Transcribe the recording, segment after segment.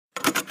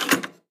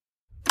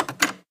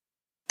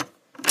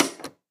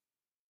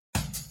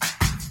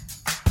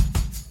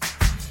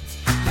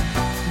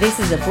This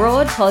is a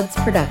Broad Pods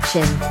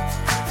production.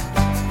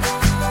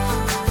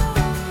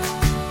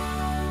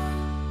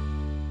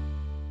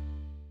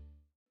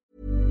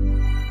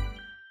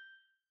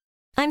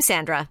 I'm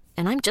Sandra,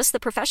 and I'm just the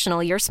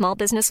professional your small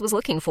business was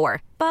looking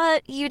for.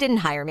 But you didn't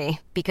hire me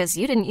because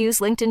you didn't use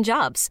LinkedIn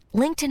Jobs.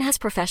 LinkedIn has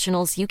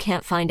professionals you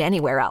can't find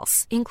anywhere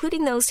else,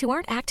 including those who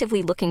aren't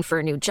actively looking for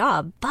a new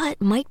job,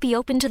 but might be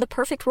open to the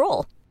perfect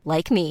role,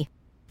 like me.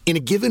 In a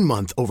given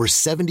month, over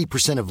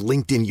 70% of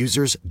LinkedIn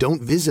users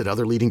don't visit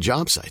other leading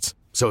job sites.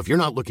 So if you're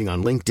not looking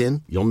on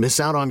LinkedIn, you'll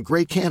miss out on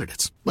great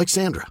candidates like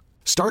Sandra.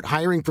 Start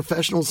hiring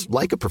professionals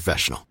like a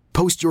professional.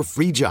 Post your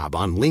free job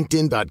on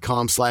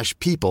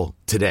linkedin.com/people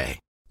today.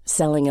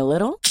 Selling a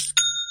little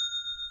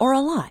or a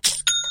lot?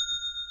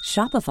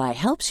 Shopify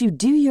helps you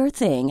do your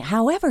thing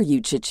however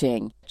you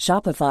cha-ching.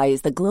 Shopify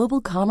is the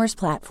global commerce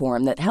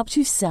platform that helps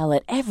you sell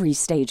at every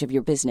stage of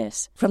your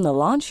business. From the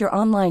launch your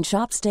online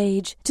shop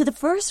stage to the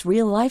first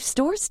real-life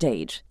store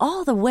stage,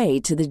 all the way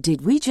to the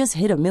did we just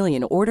hit a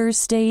million orders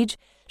stage.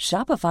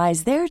 Shopify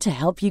is there to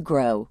help you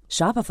grow.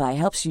 Shopify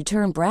helps you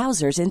turn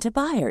browsers into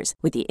buyers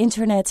with the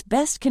internet's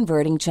best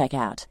converting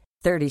checkout.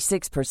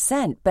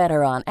 36%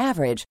 better on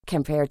average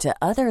compared to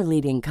other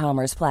leading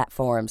commerce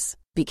platforms.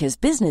 Because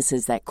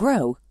businesses that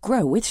grow,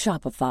 grow with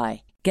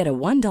Shopify. Get a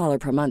 $1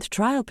 per month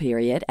trial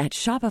period at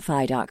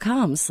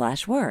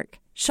shopify.com/work.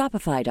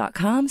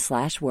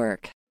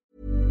 Shopify.com/work.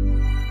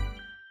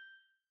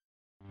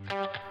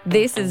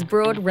 This is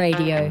Broad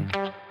Radio.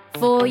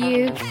 For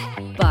you,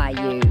 by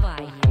you.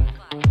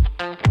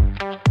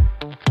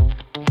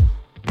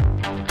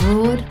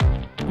 Broad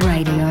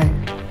Radio.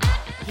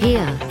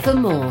 Here for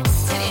more.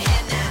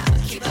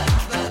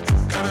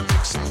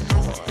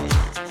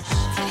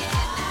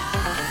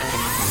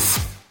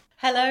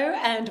 Hello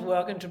and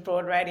welcome to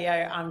Broad Radio.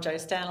 I'm Jo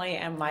Stanley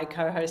and my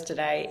co-host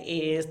today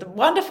is the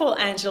wonderful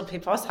Angela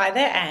Pipos. Hi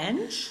there,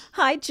 Ange.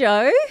 Hi,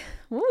 Jo.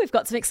 Ooh, we've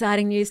got some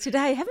exciting news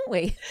today, haven't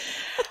we?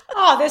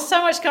 Oh, there's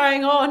so much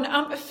going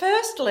on.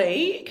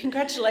 Firstly,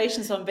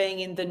 congratulations on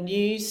being in the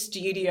new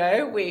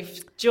studio.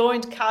 We've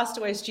joined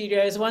Castaway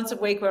Studios once a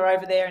week. We're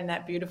over there in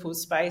that beautiful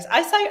space.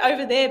 I say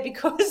over there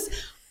because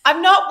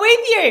I'm not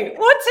with you.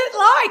 What's it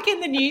like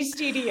in the new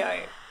studio?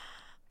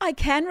 I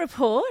can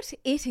report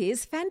it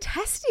is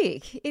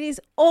fantastic. It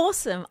is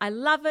awesome. I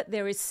love it.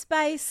 There is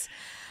space.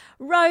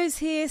 Rose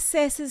here,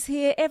 Cess is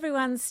here.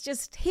 Everyone's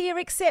just here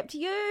except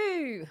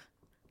you.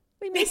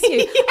 We miss you.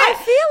 Yeah. I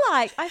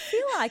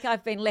feel like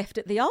I've been left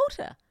at the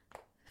altar.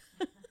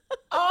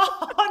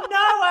 Oh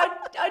no,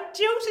 I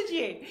jilted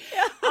you.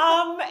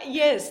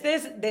 Yes,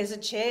 there's a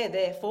chair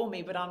there for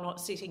me, but I'm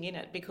not sitting in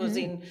it because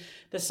in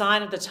the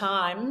sign of the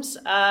times,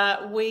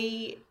 I'm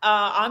in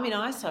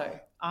ISO.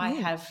 I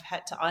have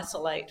had to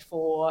isolate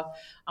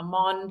I'm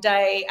on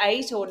day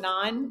 8 or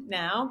 9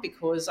 now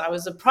because I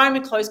was a prime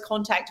and close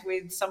contact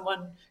with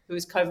someone who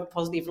was COVID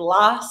positive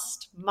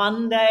last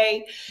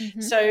Monday. Mm-hmm.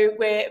 So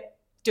we're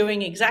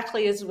doing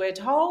exactly as we're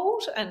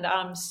told, and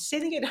I'm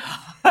sitting at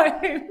home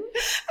and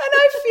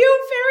I feel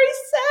very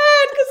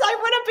sad because I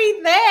want to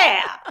be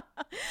there.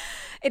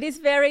 It is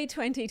very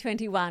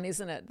 2021,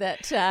 isn't it,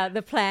 that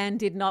the plan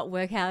did not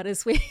work out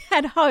as we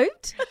had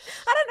hoped.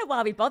 I don't know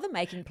why we bother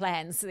making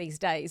plans these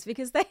days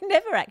because they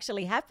never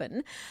actually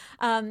happen.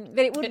 But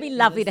it would be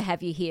lovely to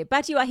have you here.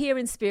 But you are here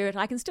in spirit.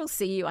 I can still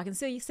see you. I can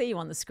still see you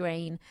on the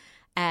screen.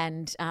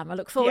 And I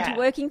look forward to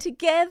working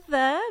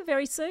together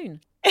very soon.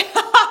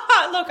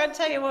 Look, I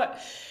tell you what,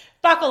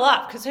 buckle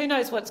up because who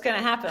knows what's going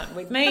to happen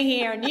with me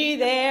here and you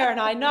there. And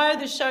I know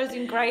the show's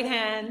in great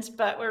hands,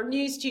 but we're a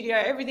new studio,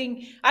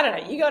 everything. I don't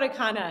know. You got to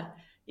kind of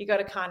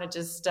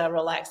just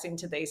relax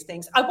into these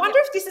things. I wonder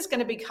if this is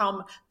going to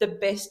become the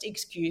best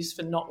excuse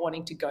for not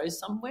wanting to go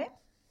somewhere.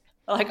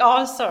 Like,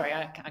 oh, sorry,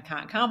 I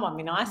can't come. I'm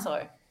in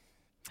ISO.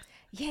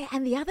 Yeah,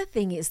 and the other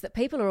thing is that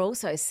people are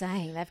also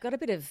saying they've got a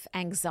bit of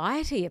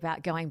anxiety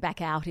about going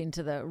back out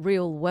into the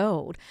real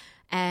world.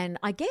 And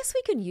I guess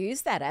we can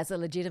use that as a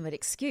legitimate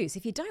excuse.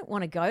 If you don't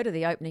want to go to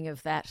the opening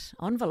of that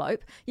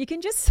envelope, you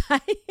can just say,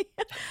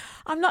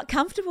 I'm not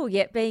comfortable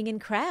yet being in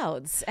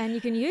crowds, and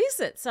you can use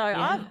it. So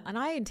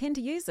I intend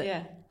to use it.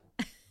 Yeah.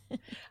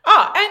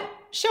 Oh, and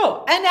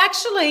sure. And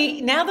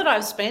actually, now that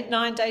I've spent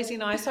 9 days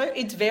in ISO,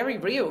 it's very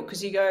real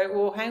because you go,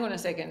 well, hang on a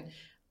second.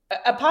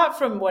 Apart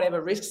from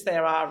whatever risks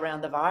there are around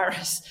the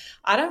virus,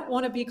 I don't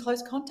want to be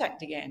close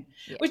contact again,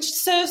 which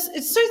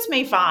suits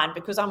me fine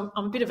because I'm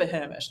a bit of a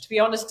hermit. To be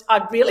honest,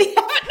 I really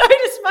haven't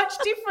noticed much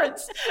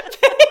difference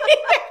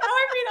being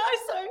home in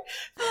ISO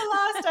for the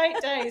last 8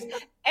 days.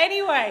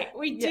 Anyway,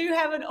 we do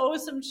have an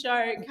awesome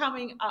show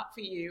coming up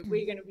for you.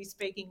 We're going to be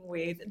speaking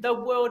with the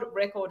world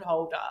record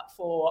holder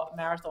for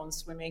marathon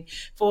swimming,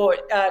 for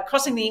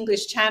crossing the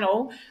English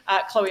Channel.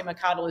 Chloe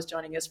McArdle is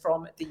joining us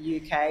from the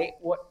UK.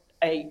 What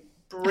a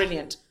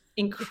brilliant,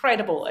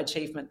 incredible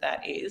achievement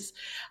that is.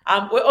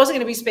 We're also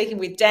going to be speaking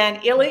with Dan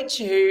Ilic,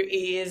 who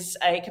is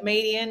a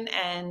comedian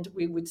and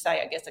we would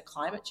say, I guess, a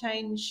climate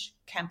change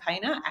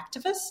campaigner,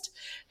 activist,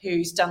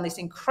 who's done this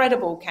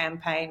incredible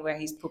campaign where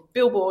he's put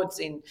billboards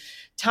in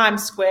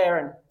Times Square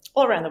and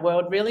all around the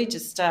world, really,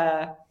 just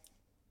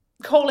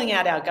calling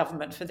out our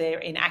government for their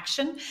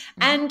inaction.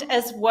 And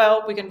as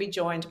well, we're going to be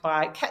joined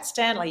by Kat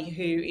Stanley,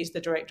 who is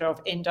the director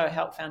of Endo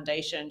Health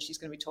Foundation. She's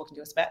going to be talking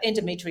to us about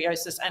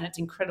endometriosis and its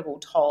incredible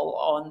toll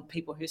on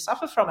people who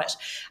suffer from it.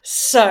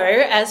 So,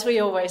 as we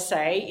always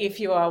say, if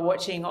you are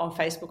watching on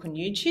Facebook and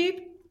YouTube,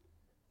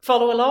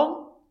 follow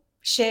along.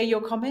 Share your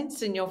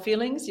comments and your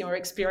feelings, your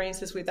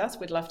experiences with us.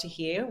 We'd love to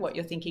hear what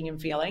you're thinking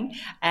and feeling,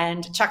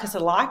 and chuck us a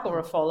like or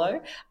a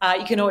follow.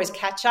 You can always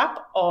catch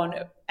up on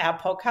our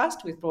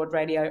podcast with Broad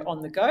Radio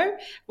on the go,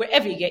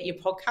 wherever you get your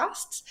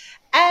podcasts.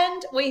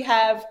 And we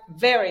have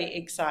very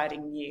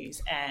exciting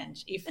news. And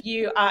if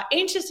you are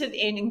interested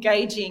in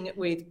engaging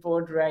with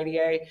Broad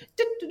Radio,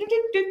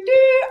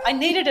 I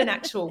needed an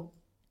actual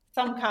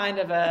some kind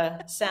of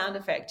a sound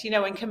effect. You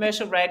know, in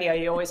commercial radio,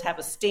 you always have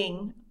a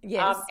sting.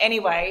 Yes.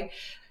 Anyway,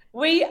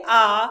 we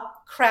are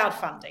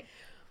crowdfunding.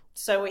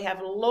 So we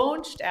have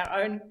launched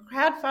our own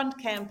crowdfund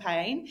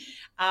campaign.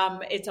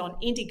 It's on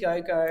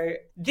Indiegogo.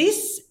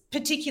 This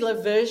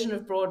particular version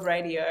of Broad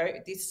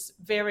Radio, this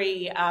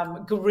very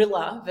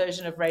guerrilla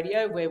version of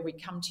radio, where we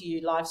come to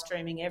you live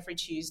streaming every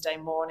Tuesday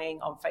morning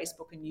on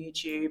Facebook and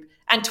YouTube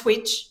and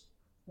Twitch,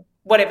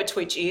 whatever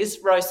Twitch is.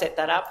 Rose set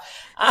that up.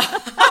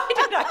 I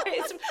don't know.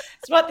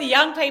 It's what the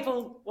young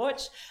people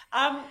watch.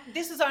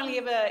 This was only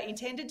ever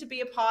intended to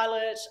be a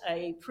pilot,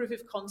 a proof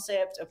of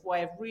concept, a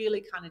way of really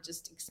kind of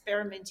just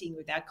experimenting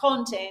with our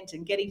content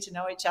and getting to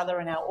know each other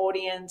and our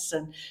audience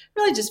and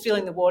really just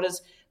feeling the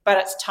waters. But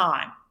it's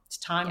time. It's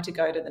time to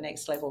go to the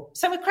next level.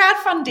 So we're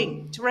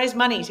crowdfunding to raise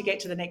money to get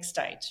to the next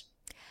stage.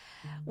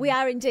 We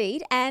are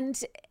indeed. And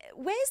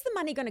where's the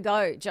money going to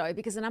go, Jo?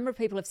 Because a number of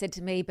people have said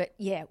to me, but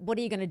yeah, what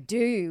are you going to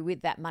do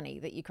with that money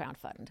that you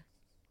crowdfund?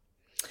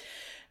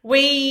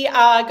 We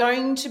are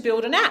going to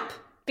build an app,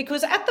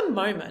 because at the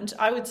moment,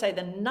 I would say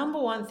the number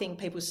one thing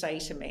people say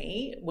to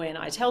me when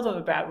I tell them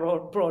about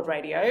Broad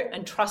Radio,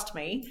 and trust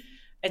me,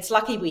 it's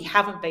lucky we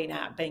haven't been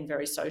out being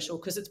very social,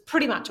 because it's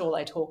pretty much all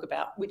they talk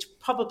about, which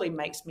probably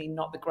makes me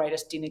not the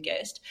greatest dinner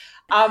guest.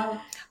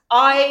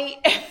 I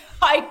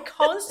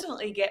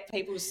constantly get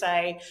people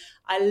say,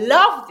 I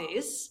love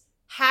this.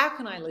 How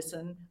can I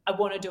listen? I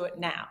want to do it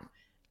now.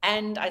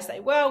 And I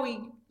say, well,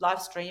 we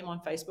live stream on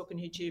Facebook and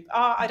YouTube.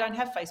 Oh, I don't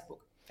have Facebook.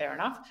 Fair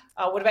enough.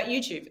 What about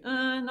YouTube?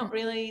 Not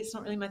really. It's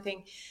not really my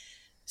thing.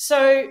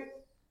 So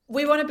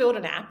we want to build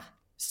an app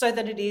so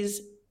that it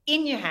is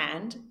in your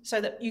hand,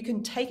 so that you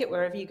can take it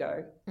wherever you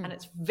go, and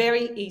it's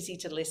very easy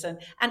to listen.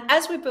 And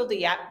as we build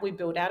the app, we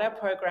build out our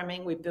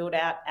programming, we build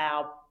out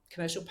our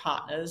commercial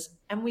partners,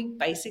 and we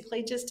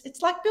basically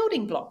it's like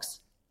building blocks,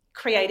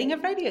 creating a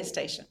radio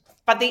station.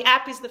 But the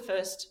app is the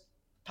first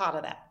part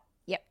of that.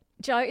 Yep.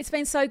 Jo, it's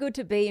been so good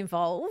to be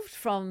involved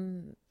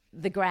from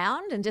the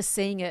ground and just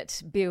seeing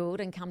it build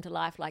and come to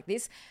life like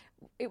this.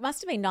 It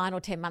must have been 9 or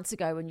 10 months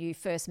ago when you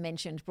first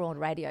mentioned Broad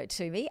Radio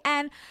to me.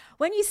 And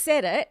when you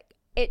said it,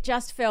 it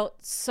just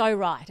felt so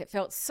right. It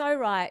felt so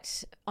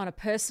right on a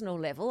personal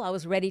level. I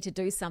was ready to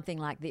do something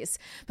like this.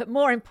 But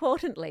more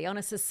importantly, on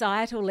a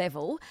societal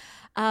level,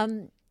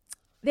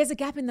 there's a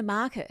gap in the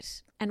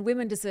market and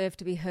women deserve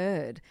to be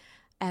heard.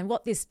 And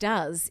what this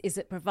does is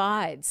it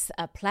provides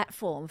a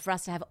platform for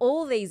us to have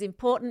all these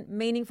important,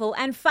 meaningful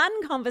and fun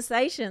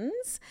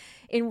conversations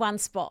in one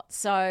spot.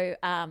 So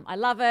I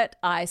love it.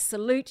 I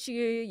salute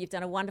you. You've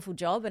done a wonderful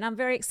job. And I'm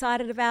very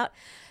excited about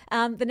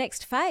the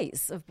next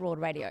phase of Broad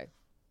Radio.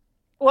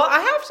 Well, I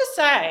have to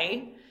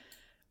say,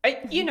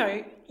 you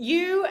know,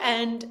 you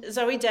and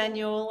Zoe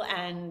Daniel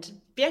and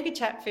Bianca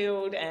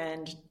Chatfield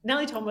and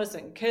Nellie Thomas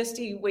and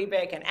Kirsty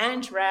Wiebeck and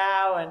Ange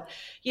Rao and,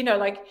 you know,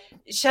 like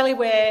Shelley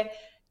Ware,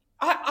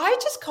 I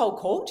just cold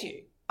called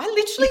you. I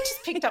literally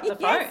just picked up the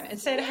phone and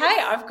said,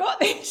 hey, I've got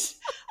this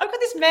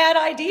mad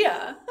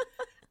idea.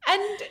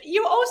 And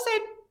you all said,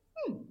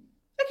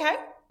 okay.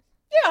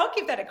 Yeah, I'll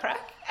give that a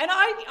crack. And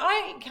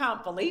I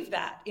can't believe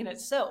that in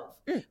itself.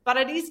 But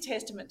it is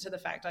testament to the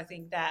fact, I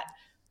think, that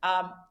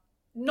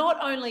not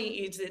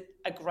only is it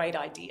a great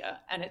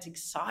idea and it's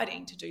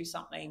exciting to do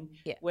something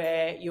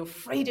where you're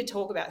free to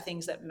talk about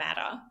things that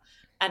matter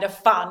and are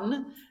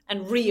fun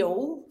and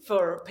real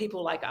for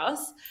people like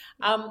us,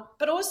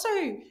 but also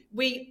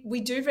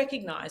we do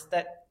recognise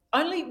that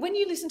only when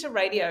you listen to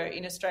radio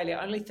in Australia,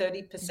 only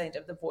 30%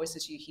 of the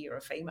voices you hear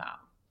are female.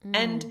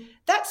 And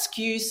that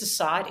skews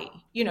society.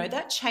 You know,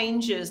 that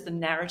changes the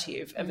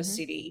narrative of a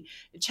city.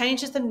 It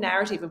changes the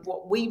narrative of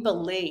what we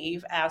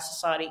believe our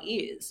society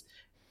is.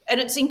 And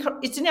it's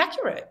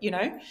inaccurate, you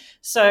know.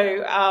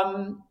 So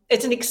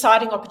it's an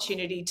exciting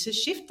opportunity to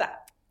shift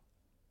that.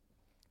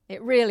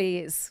 It really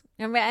is.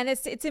 And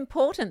it's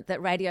important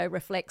that radio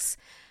reflects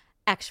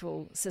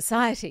actual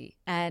society.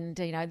 And,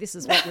 you know, this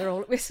is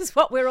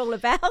what we're all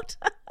about.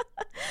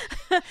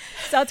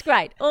 So it's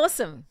great.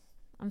 Awesome.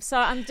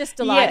 I'm just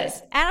delighted.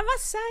 Yes. And I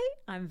must say,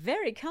 I'm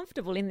very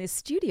comfortable in this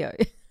studio.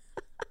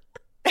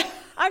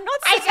 I'm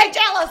so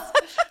jealous.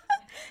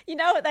 You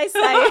know what they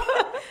say?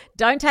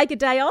 Don't take a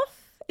day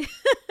off.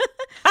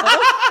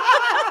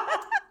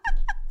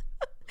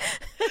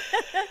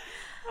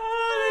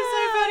 Oh, that's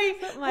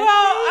so funny. Well,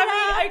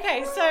 I mean,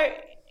 okay, so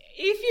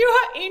if you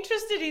are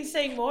interested in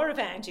seeing more of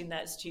Ange in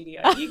that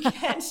studio, you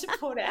can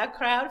support our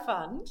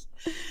crowdfund.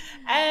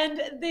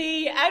 And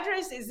the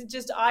address is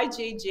just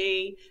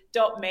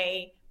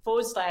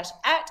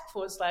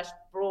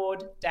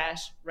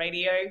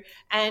igg.me/@/broad-radio.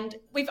 And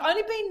we've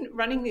only been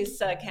running this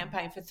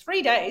campaign for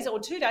 3 days, or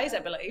 2 days, I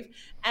believe.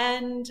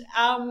 And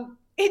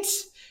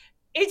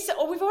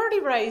we've already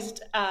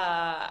raised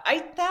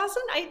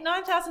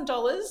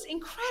 $9,000.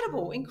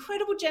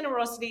 Incredible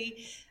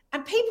generosity.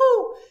 And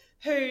people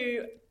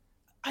who,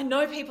 I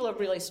know people are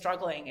really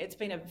struggling. It's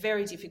been a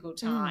very difficult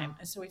time.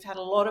 And so we've had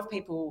a lot of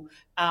people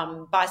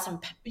buy some,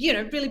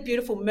 really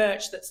beautiful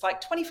merch that's like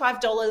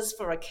 $25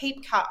 for a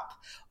keep cup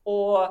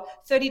or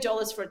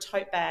 $30 for a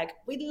tote bag.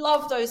 We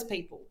love those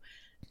people.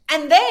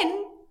 And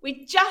then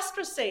we just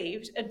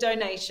received a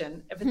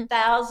donation of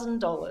 $1,000.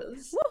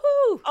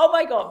 Woohoo! Oh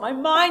my God, my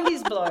mind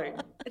is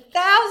blown.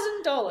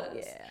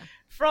 $1,000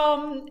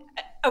 from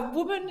a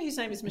woman whose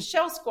name is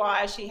Michelle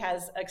Squire. She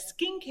has a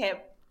skincare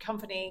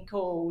company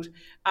called,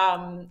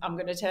 I'm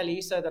going to tell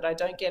you so that I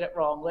don't get it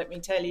wrong. Let me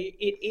tell you,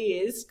 it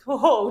is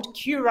called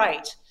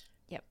Curate.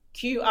 Yep.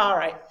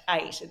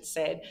 QR8, it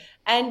said.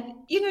 And,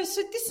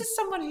 so this is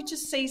someone who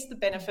just sees the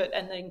benefit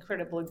and the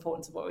incredible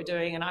importance of what we're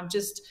doing. And I'm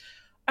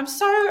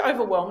so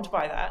overwhelmed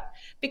by that,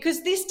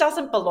 because this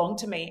doesn't belong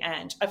to me,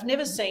 Ange. I've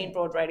never seen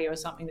Broad Radio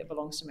as something that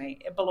belongs to me.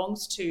 It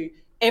belongs to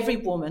every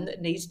woman that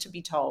needs to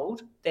be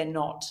told they're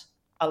not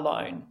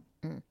alone.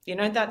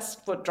 That's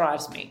what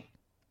drives me.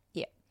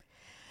 Yeah,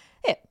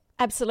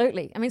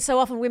 absolutely. I mean, so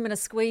often women are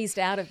squeezed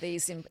out of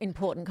these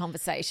important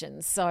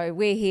conversations. So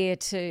we're here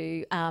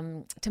to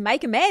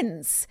make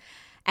amends.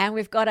 And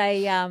we've got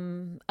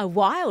a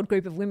wild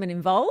group of women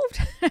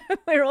involved.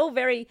 We're all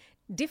very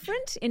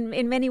different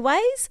in many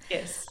ways.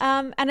 Yes.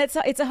 And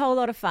it's a whole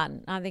lot of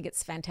fun. I think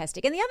it's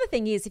fantastic. And the other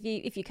thing is,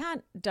 if you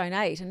can't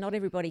donate, and not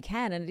everybody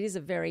can, and it is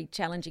a very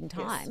challenging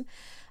time,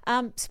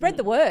 spread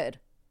the word.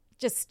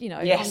 Just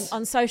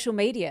on social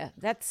media.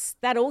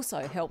 That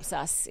also helps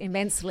us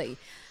immensely.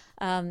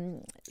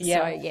 So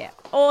yeah,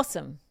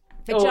 awesome.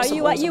 But awesome,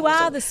 Jo, you are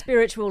awesome. the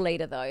spiritual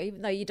leader, though.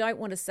 Even though you don't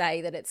want to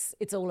say that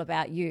it's all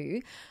about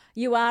you,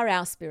 you are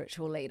our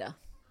spiritual leader.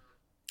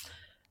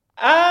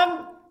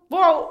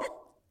 Well,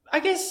 I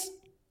guess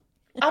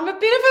I'm a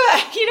bit of a,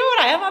 you know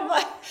what I am? I'm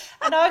like,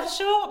 and I'm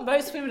sure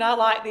most women are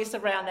like this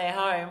around their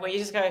home, where you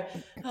just go,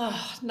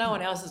 oh, no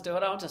one else is doing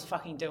it. I'll just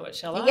fucking do it,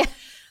 shall I? Yeah.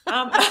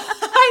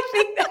 I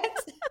think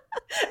that's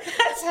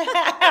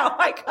how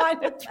I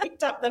kind of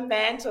picked up the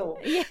mantle.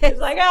 Yes. It's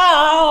like,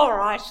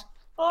 oh,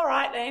 all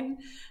right then.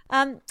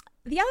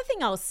 The other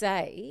thing I'll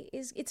say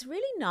is it's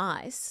really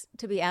nice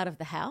to be out of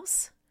the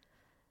house.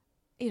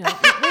 We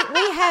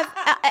have,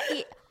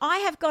 I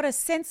have got a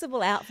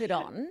sensible outfit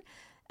on,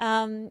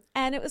 and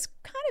it was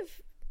kind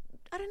of,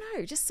 I don't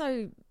know, just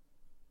so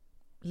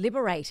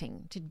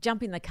liberating to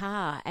jump in the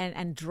car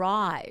and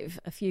drive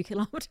a few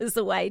kilometres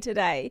away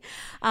today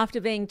after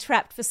being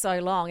trapped for so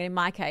long, in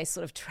my case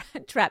sort of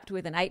trapped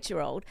with an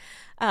 8-year-old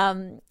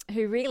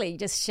who really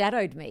just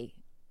shadowed me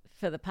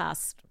for the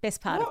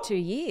best part of 2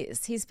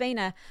 years. He's been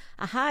a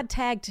hard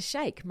tag to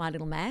shake, my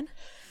little man.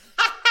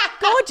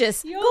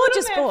 Gorgeous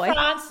boy.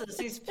 Francis,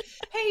 he's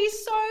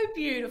so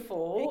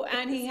beautiful,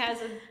 and he has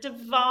a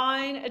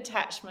divine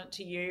attachment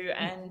to you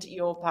and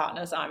your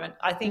partner, Simon.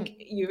 I think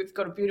you've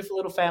got a beautiful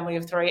little family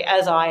of 3,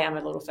 as I am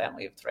a little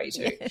family of 3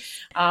 too.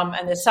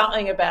 And there's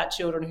something about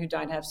children who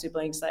don't have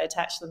siblings. They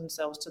attach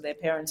themselves to their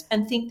parents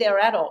and think they're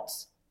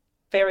adults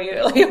very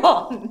early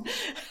on,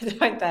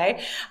 don't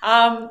they?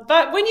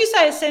 But when you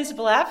say a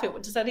sensible outfit,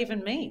 what does that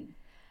even mean?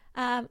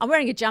 I'm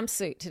wearing a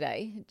jumpsuit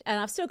today, and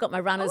I've still got my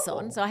runners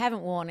on, so I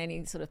haven't worn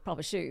any sort of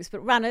proper shoes,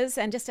 but runners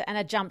and a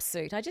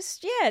jumpsuit.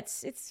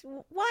 It's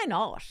why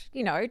not?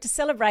 To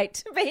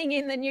celebrate being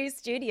in the new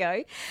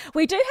studio.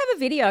 We do have a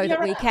video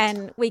that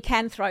we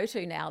can throw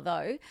to now,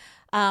 though,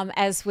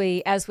 as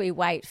we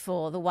wait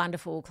for the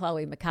wonderful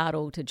Chloe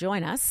McArdle to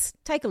join us.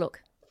 Take a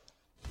look.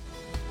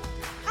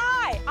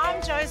 Hi,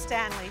 I'm Jo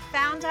Stanley,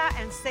 founder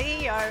and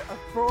CEO of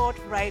Broad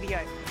Radio.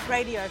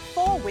 Radio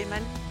for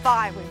women,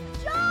 by women.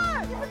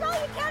 Jo, you forgot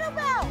your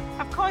kettlebell.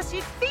 Of course,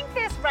 you'd think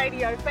there's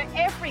radio for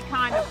every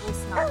kind of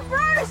listener.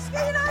 Bruce,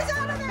 get your nose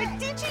out of there. But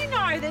did you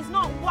know there's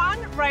not one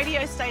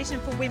radio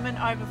station for women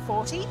over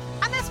 40?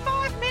 And there's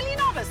 5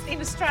 million of us in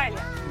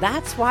Australia.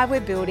 That's why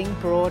we're building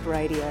Broad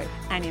Radio,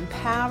 an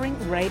empowering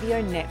radio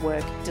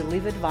network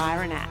delivered via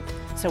an app.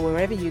 So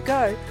wherever you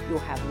go, you'll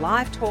have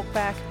live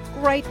talkback,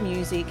 great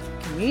music,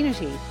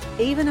 community,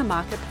 even a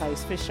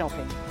marketplace for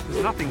shopping.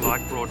 There's nothing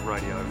like Broad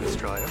Radio in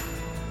Australia.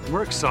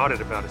 We're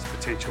excited about its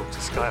potential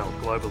to scale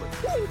globally.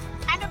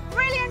 And a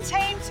brilliant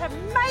team to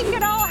make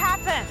it all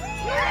happen.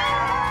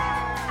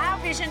 Our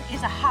vision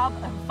is a hub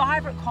of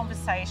vibrant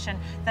conversation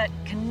that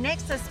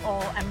connects us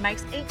all and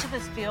makes each of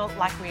us feel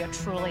like we are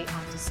truly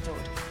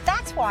understood.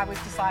 That's why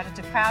we've decided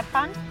to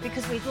crowdfund,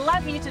 because we'd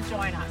love you to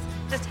join us.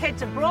 Just head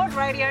to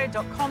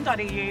broadradio.com.au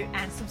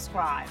and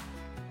subscribe.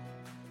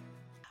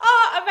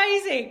 Oh,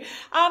 Amazing.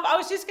 I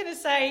was just going to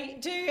say,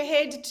 do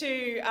head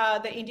to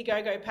the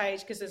Indiegogo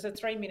page because there's a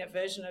 3-minute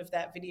version of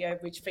that video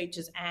which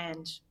features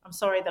And. I'm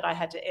sorry that I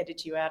had to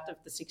edit you out of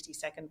the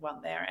 60-second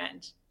one there,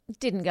 And. It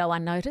didn't go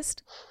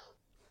unnoticed.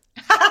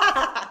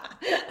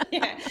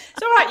 Yeah,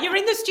 it's all right. You're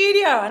in the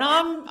studio and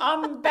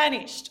I'm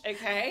banished.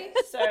 Okay,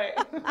 so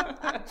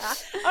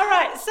all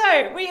right.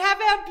 So we have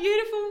our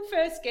beautiful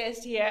first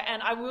guest here,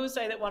 and I will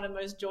say that one of the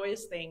most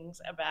joyous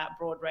things about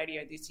Broad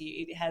Radio this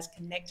year, it has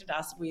connected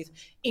us with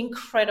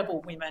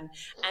incredible women.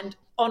 And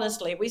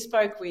honestly, we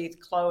spoke with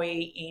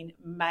Chloe in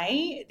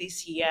May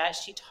this year.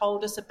 She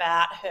told us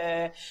about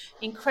her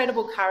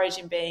incredible courage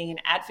in being an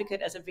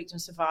advocate as a victim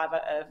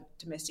survivor of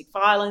domestic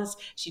violence.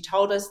 She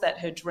told us that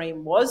her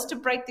dream was to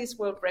break this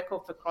world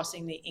record for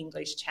crossing the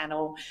English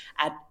Channel.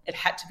 It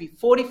had to be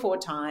 44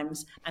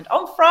 times. And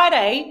on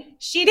Friday,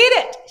 she did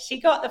it. She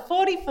got the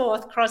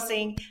 44th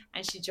crossing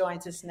and she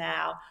joins us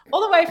now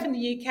all the way from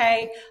the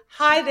UK.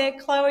 Hi there,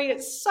 Chloe.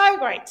 It's so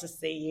great to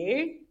see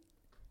you.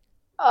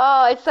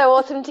 Oh, it's so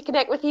awesome to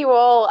connect with you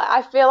all.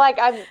 I feel like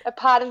a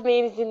part of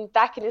me is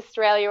back in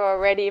Australia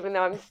already, even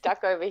though I'm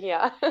stuck over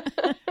here.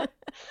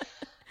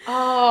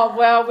 Oh,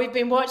 well, we've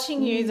been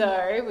watching you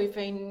though. We've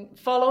been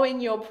following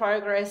your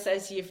progress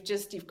as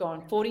you've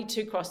gone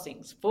 42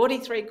 crossings,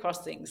 43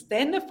 crossings,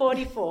 then the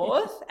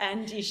 44th,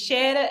 and you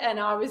shared it,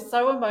 and I was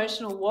so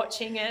emotional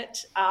watching it.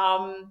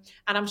 And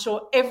I'm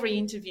sure every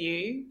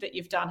interview that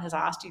you've done has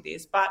asked you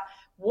this, but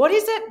what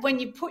is it when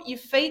you put your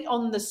feet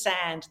on the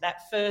sand,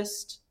 that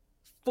first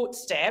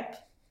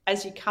footstep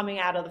as you're coming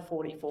out of the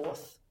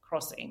 44th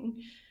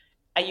crossing?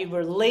 Are you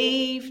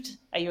relieved?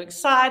 Are you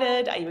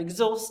excited? Are you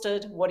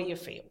exhausted? What do you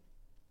feel?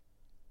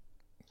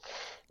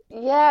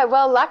 Yeah,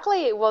 well,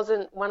 luckily it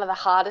wasn't one of the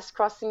hardest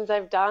crossings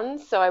I've done,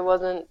 so I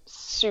wasn't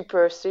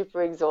super,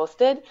 super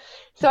exhausted.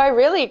 So I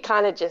really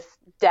kind of just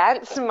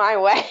danced my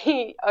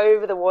way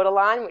over the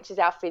waterline, which is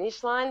our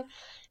finish line,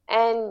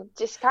 and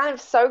just kind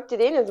of soaked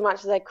it in as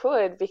much as I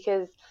could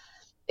because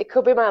it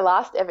could be my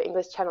last ever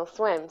English Channel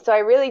swim. So I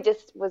really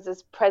just was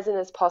as present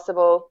as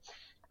possible.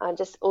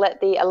 Just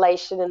let the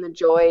elation and the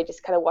joy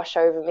just kind of wash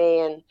over me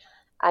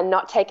and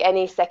not take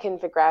any second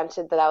for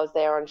granted that I was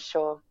there on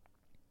shore.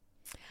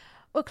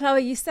 Well,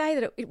 Chloe, you say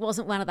that it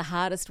wasn't one of the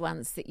hardest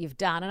ones that you've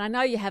done, and I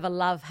know you have a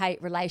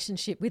love-hate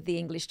relationship with the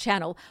English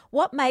Channel.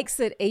 What makes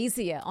it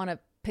easier on a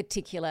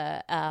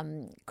particular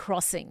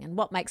crossing, and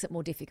what makes it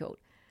more difficult?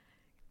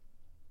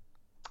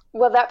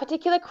 Well, that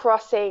particular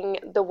crossing,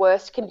 the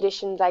worst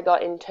conditions I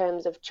got in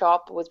terms of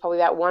chop was probably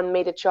about 1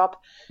 metre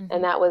chop,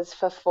 and that was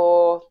for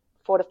 4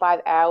 to 5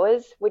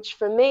 hours, which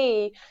for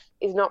me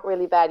is not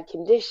really bad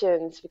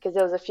conditions because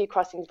there was a few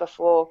crossings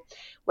before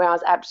where I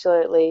was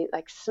absolutely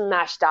like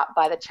smashed up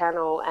by the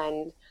channel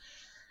and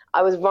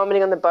I was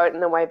vomiting on the boat on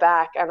the way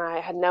back and I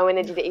had no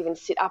energy to even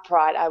sit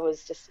upright. I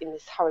was just in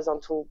this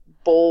horizontal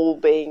ball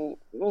being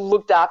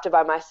looked after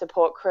by my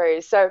support crew.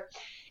 So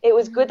it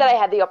was good that I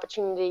had the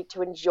opportunity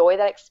to enjoy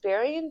that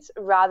experience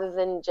rather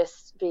than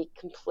just be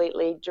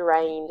completely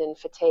drained and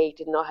fatigued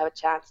and not have a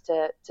chance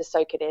to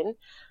soak it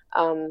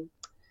in.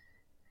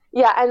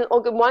 Yeah, and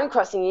one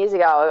crossing years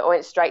ago, I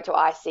went straight to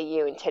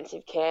ICU,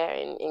 intensive care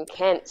in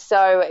Kent.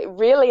 So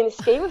really, in the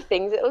scheme of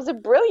things, it was a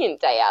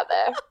brilliant day out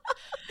there.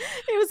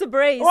 It was a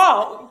breeze.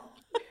 Well,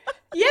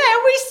 yeah,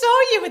 we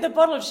saw you with a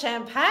bottle of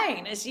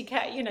champagne as you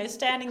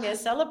standing there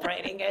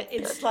celebrating it.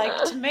 It's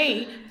like, to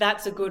me,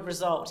 that's a good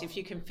result if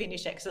you can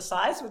finish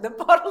exercise with a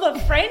bottle of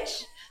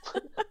French.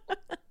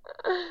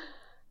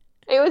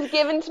 It was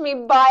given to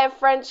me by a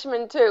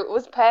Frenchman too. It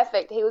was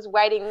perfect. He was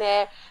waiting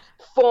there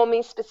for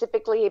me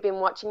specifically. He'd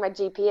been watching my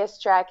GPS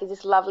track. He's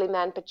this lovely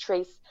man,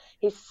 Patrice.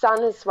 His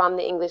son has swum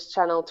the English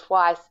Channel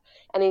twice,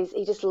 and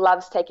he just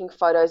loves taking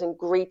photos and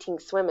greeting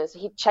swimmers.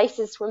 He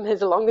chases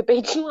swimmers along the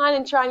beach line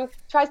and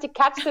tries to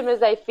catch them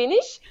as they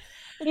finish.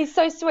 He's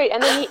so sweet.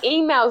 And then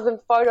he emails them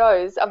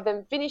photos of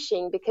them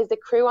finishing because the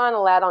crew aren't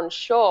allowed on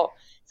shore.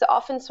 So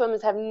often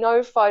swimmers have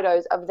no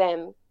photos of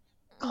them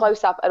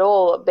close up at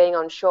all being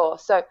on shore.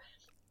 So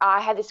I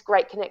had this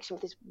great connection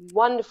with this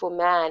wonderful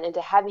man, and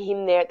to have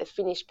him there at the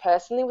finish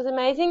personally was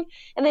amazing.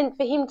 And then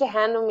for him to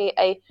handle me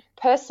a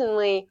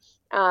personally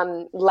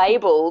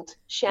labelled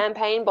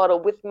champagne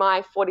bottle with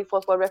my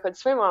 44th world record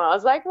swim on, I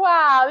was like,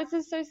 wow, this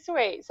is so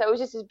sweet. So it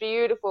was just this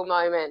beautiful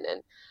moment,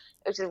 and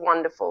it was just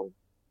wonderful.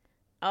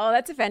 Oh,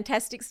 that's a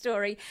fantastic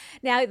story.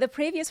 Now, the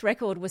previous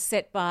record was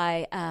set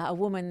by a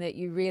woman that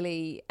you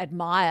really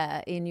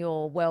admire in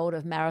your world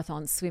of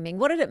marathon swimming.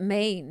 What did it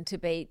mean to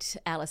beat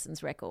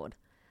Alison's record?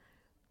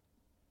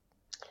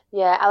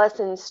 Yeah,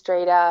 Alison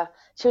Streeter,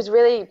 she was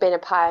really been a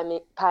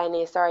pioneer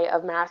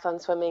of marathon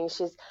swimming.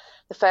 She's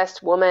the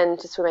first woman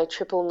to swim a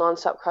triple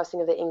non-stop crossing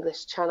of the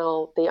English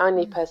Channel, the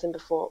only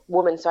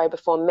woman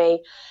before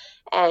me.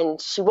 And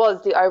she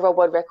was the overall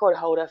world record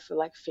holder for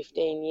like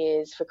 15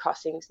 years for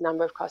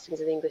number of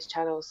crossings of the English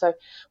Channel. So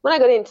when I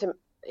got into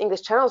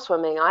English Channel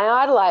swimming, I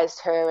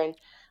idolized her and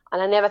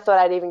I never thought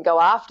I'd even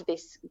go after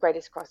this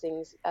greatest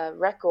crossings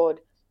record.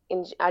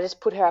 And I just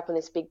put her up on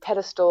this big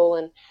pedestal,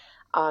 and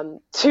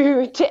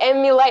to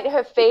emulate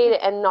her feat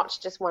and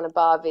notch just one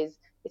above is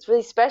it's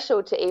really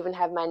special to even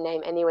have my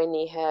name anywhere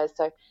near hers.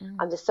 So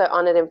I'm just so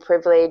honoured and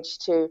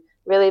privileged to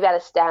really be able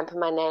to stamp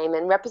my name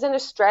and represent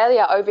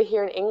Australia over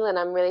here in England.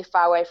 I'm really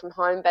far away from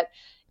home, but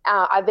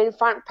I've been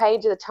front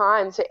page of the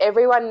Times, so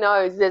everyone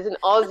knows there's an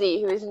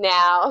Aussie who is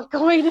now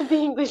going to the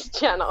English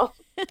Channel.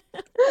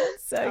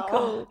 So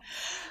cool.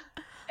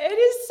 It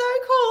is so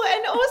cool.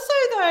 And also,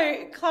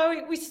 though,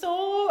 Chloe, we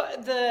saw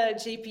the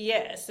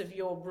GPS of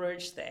your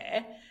brooch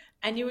there,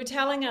 and you were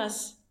telling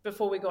us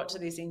before we got to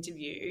this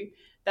interview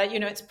that,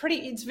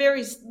 it's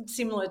very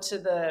similar to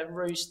the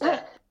route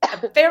that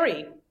a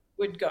ferry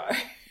would go.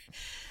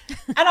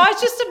 And I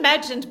just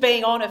imagined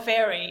being on a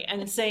ferry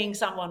and seeing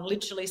someone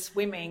literally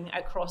swimming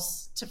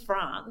across to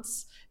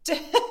France. Do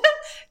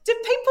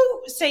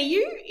people see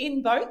you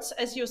in boats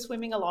as you're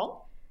swimming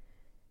along?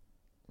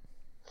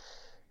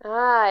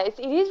 It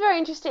is very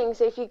interesting.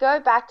 So if you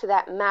go back to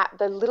that map,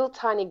 the little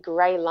tiny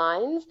grey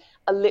lines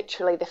are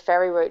literally the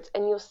ferry routes,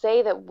 and you'll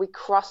see that we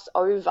cross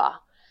over.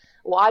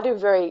 Well, I do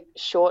very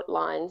short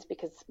lines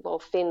because,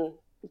 thin,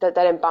 they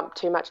don't bump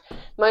too much.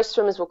 Most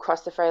swimmers will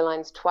cross the ferry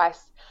lines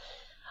twice.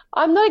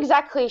 I'm not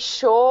exactly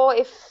sure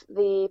if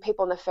the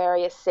people on the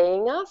ferry are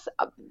seeing us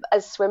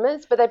as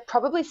swimmers, but they're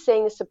probably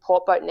seeing the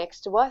support boat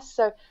next to us.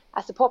 So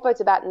our support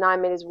boat's about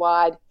 9 metres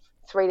wide,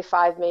 9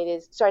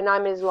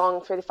 metres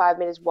long, 3 to 5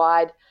 metres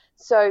wide.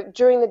 So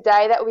during the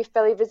day, that will be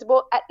fairly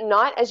visible. At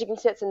night, as you can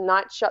see, it's a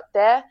night shot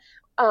there.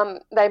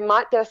 They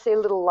might be able to see a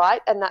little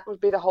light, and that would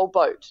be the whole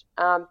boat.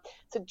 So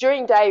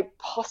during day,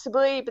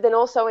 possibly, but then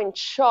also in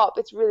chop,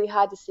 it's really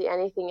hard to see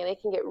anything, and it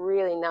can get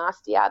really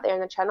nasty out there in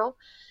the channel.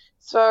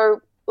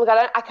 So look,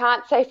 I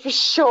can't say for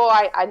sure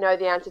I know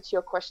the answer to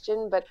your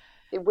question, but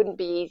it wouldn't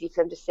be easy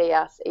for them to see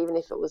us, even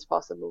if it was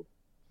possible.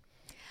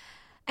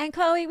 And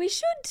Chloe, we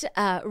should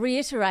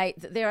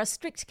reiterate that there are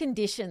strict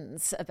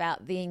conditions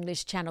about the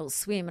English Channel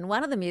swim, and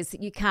one of them is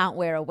that you can't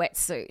wear a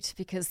wetsuit,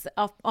 because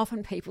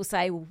often people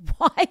say,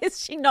 why is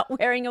she not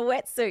wearing a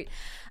wetsuit?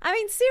 I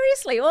mean,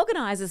 seriously,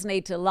 organisers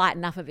need to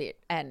lighten up a bit,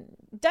 and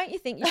don't you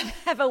think you should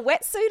have a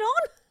wetsuit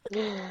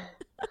on?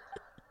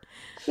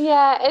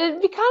 Yeah,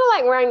 it'd be kind of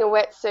like wearing a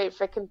wetsuit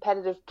for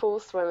competitive pool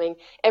swimming.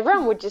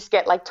 Everyone would just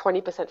get like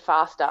 20%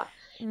 faster.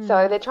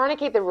 So they're trying to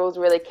keep the rules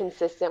really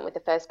consistent with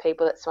the first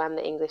people that swam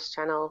the English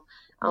Channel,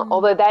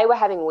 although they were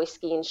having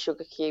whiskey and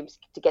sugar cubes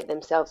to get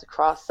themselves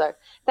across. So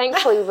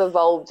thankfully we've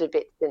evolved a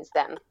bit since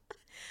then.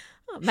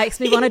 Oh, it makes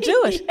me want to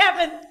do it. You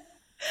haven't.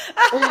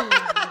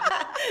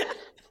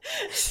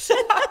 So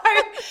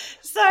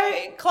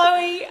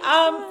Chloe,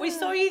 we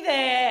saw you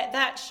there.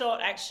 That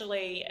shot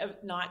actually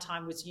at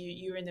nighttime was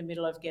you were in the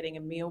middle of getting a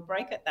meal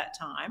break at that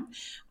time.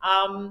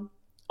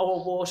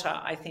 Or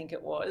water, I think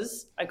it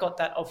was. I got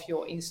that off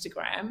your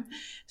Instagram.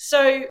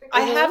 So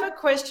I have a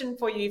question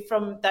for you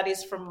from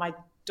my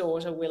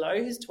daughter Willow,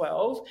 who's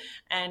 12,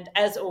 and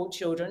as all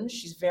children,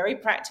 she's very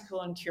practical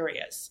and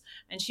curious.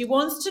 And she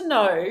wants to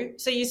know,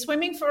 so you're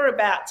swimming for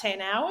about 10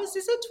 hours,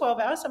 is it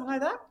 12 hours, something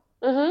like that?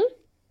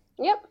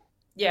 Mm-hmm. Yep.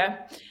 Yeah.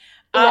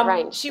 In that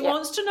range. She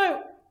wants to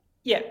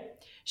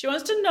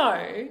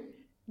know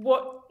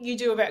what you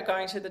do about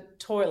going to the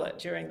toilet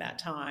during that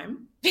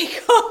time,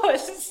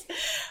 because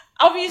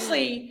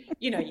obviously,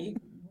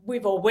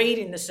 we've all weed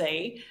in the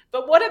sea,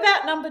 but what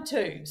about number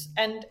twos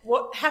and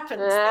what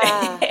happens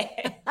there?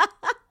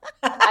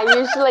 I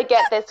usually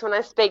get this when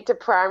I speak to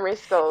primary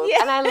schools,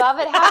 and I love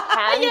it how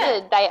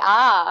candid they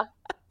are.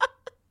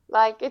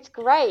 Like, it's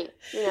great.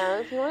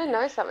 If you want to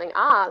know something,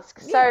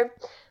 ask. Yeah. So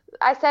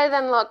I say to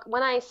them, look,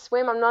 when I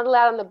swim, I'm not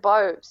allowed on the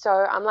boat, so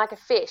I'm like a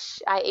fish.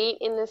 I eat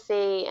in the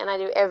sea and I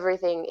do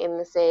everything in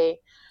the sea.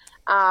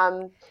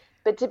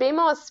 But to be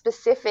more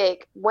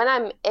specific, when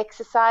I'm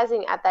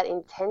exercising at that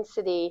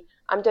intensity,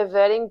 I'm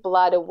diverting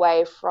blood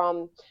away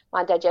from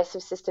my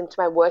digestive system to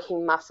my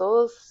working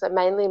muscles, so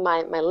mainly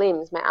my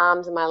limbs, my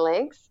arms and my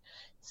legs.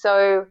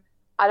 So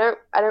I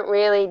don't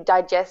really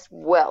digest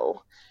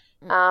well,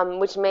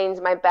 which means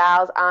my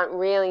bowels aren't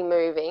really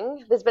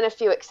moving. There's been a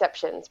few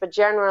exceptions, but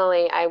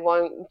generally I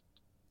won't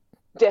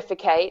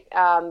defecate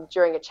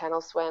during a channel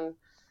swim.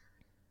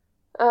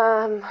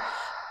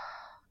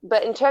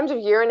 But in terms of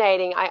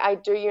urinating, I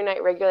do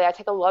urinate regularly. I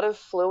take a lot of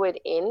fluid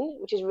in,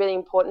 which is really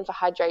important for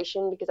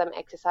hydration because I'm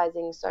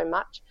exercising so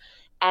much.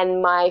 And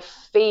my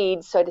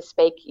feed, so to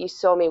speak, you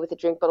saw me with a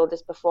drink bottle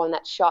just before in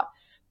that shot,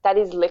 that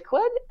is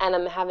liquid, and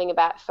I'm having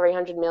about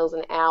 300 mils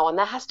an hour, and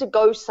that has to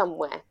go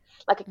somewhere.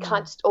 Like, it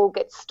can't just all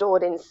get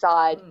stored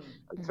inside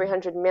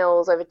 300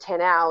 mils over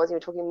 10 hours. You're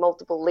talking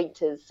multiple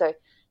litres, so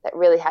that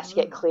really has to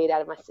get cleared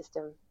out of my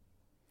system.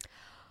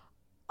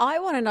 I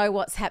want to know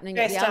what's happening.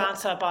 Best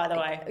answer, by the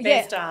way.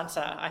 Best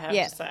answer, I have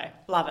to say.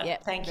 Love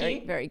it. Thank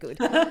you. Very good.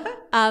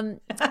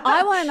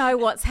 I want to know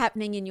what's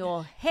happening in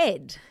your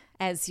head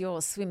as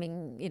you're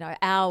swimming,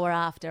 hour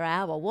after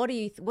hour. What are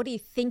you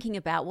thinking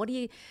about?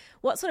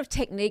 What sort of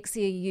techniques are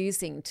you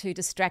using to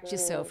distract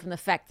yourself from the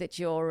fact that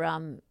you're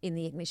in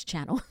the English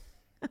Channel?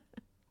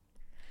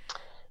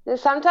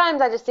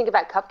 Sometimes I just think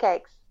about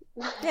cupcakes.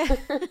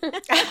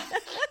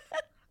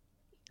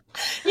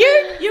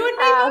 You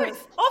and me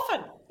both,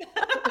 often.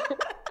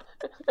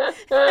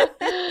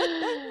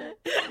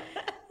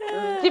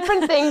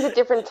 Different things at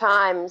different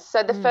times.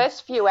 So the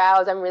first few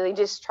hours, I'm really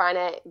just trying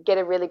to get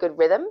a really good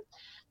rhythm,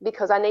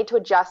 because I need to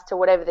adjust to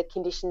whatever the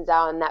conditions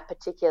are on that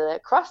particular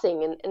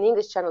crossing. And the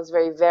English Channel is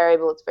very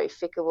variable. It's very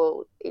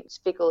fickle.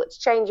 It's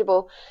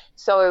changeable.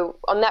 So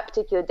on that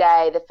particular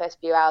day, the first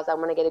few hours, I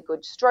want to get a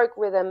good stroke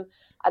rhythm.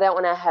 I don't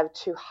want to have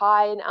too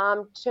high an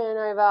arm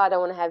turnover. I don't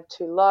want to have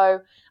too low.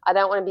 I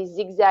don't want to be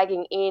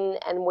zigzagging in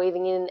and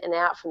weaving in and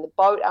out from the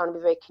boat. I want to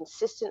be very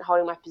consistent,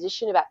 holding my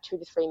position about 2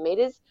 to 3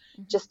 meters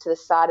just to the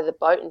side of the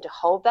boat and to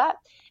hold that.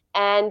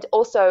 And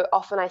also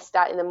often I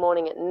start in the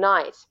morning at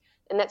night.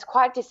 And that's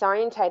quite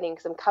disorientating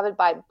because I'm covered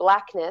by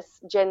blackness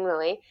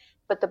generally,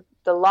 but the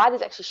light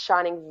is actually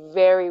shining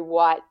very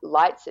white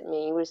lights at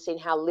me. You would have seen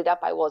how lit up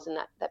I was in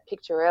that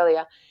picture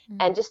earlier.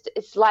 And just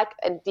it's like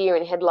a deer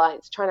in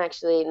headlights trying to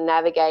actually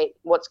navigate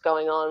what's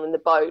going on in the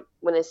boat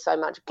when there's so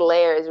much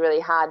glare is really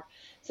hard.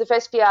 So the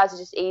first few hours are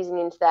just easing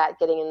into that,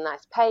 getting in a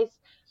nice pace.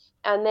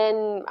 And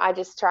then I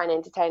just try and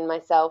entertain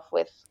myself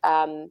with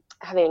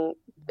having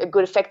a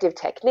good effective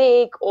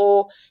technique,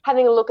 or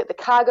having a look at the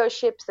cargo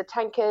ships, the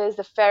tankers,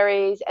 the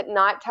ferries. At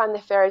night time, the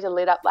ferries are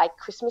lit up like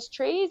Christmas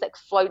trees, like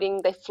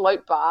floating. They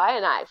float by,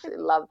 and I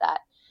absolutely love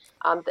that.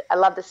 I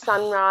love the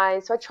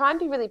sunrise. So I try and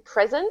be really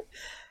present,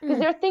 because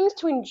there are things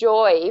to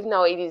enjoy, even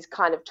though it is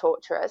kind of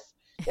torturous.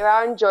 There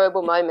are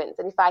enjoyable moments,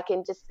 and if I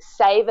can just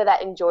savor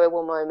that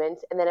enjoyable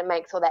moment, and then it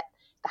makes all that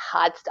the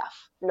hard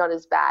stuff not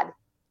as bad.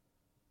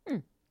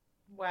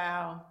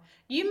 Wow.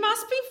 You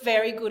must be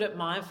very good at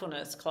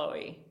mindfulness,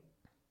 Chloe.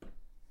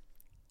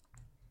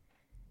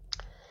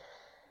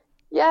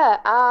 Yeah,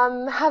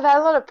 I've had a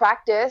lot of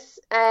practice,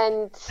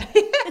 and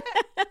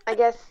I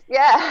guess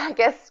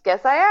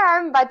I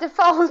am by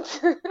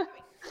default.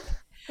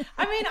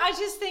 I mean, I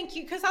just think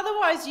because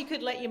otherwise you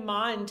could let your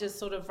mind just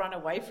sort of run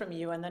away from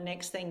you, and the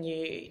next thing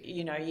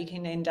you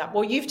can end up,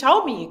 well, you've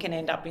told me you can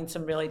end up in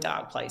some really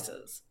dark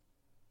places.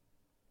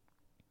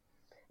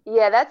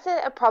 Yeah, that's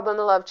a problem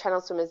a lot of channel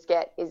swimmers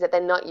get, is that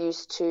they're not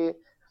used to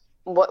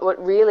what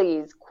really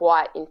is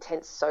quite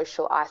intense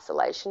social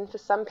isolation for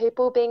some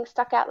people being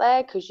stuck out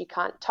there, because you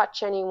can't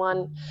touch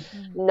anyone.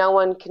 No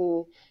one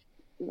can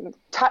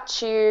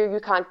touch you. You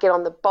can't get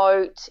on the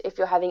boat. If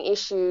you're having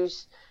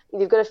issues,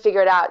 you've got to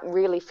figure it out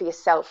really for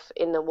yourself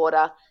in the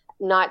water.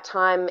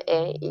 Nighttime,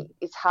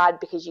 it's hard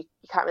because you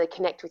can't really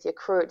connect with your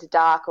crew. It's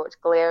dark or it's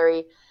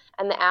glary,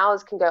 and the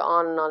hours can go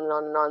on and on and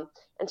on and on.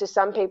 And so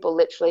some people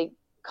literally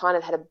kind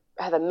of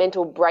have a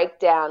mental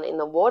breakdown in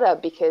the water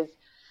because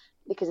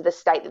of the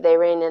state that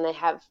they're in, and they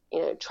have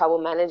trouble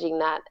managing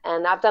that.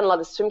 And I've done a lot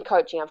of swim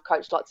coaching. I've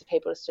coached lots of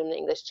people to swim the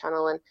English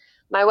Channel, and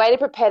my way to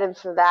prepare them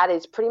for that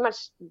is pretty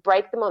much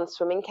break them on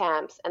swimming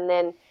camps, and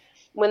then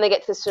when they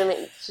get to swim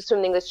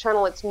the English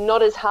Channel, it's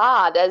not as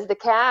hard as the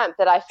camp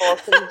that I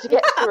forced them to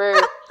get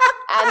through.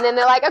 And then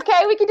they're like,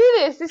 okay, we can do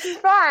this. This is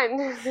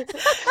fine.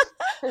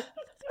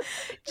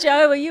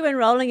 Jo, are you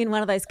enrolling in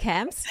one of those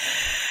camps?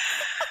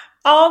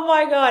 Oh,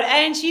 my God.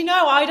 And,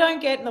 I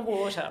don't get in the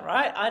water,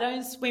 right? I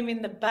don't swim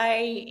in the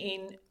bay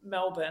in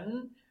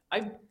Melbourne.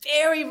 I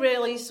very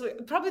rarely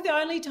swim. Probably the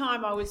only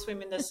time I would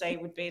swim in the sea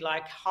would be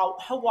like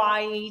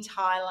Hawaii,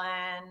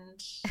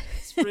 Thailand.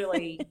 It's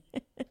really,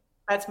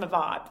 that's my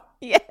vibe.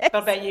 Yeah.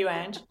 What about you,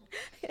 Ange?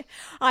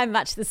 I'm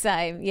much the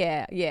same.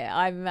 Yeah.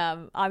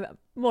 I'm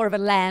more of a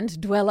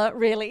land dweller,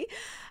 really.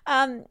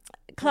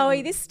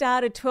 Chloe, this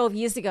started 12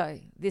 years ago,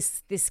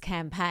 this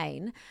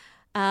campaign.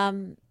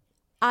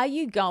 Are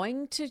you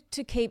going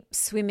to keep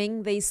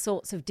swimming these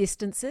sorts of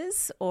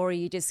distances, or are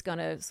you just going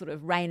to sort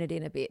of rein it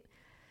in a bit?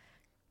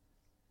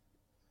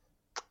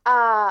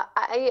 I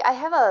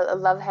have a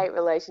love-hate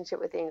relationship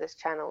with the English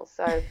Channel,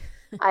 so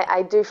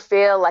I do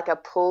feel like a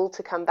pull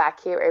to come back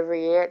here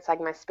every year. It's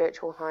like my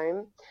spiritual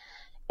home.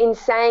 In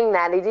saying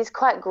that, it is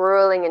quite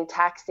grueling and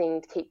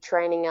taxing to keep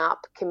training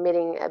up,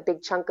 committing a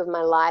big chunk of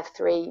my life,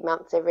 3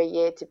 months every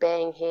year, to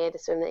being here to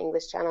swim the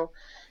English Channel.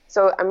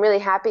 So I'm really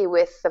happy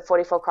with the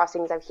 44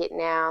 crossings I've hit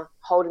now,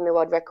 holding the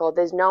world record.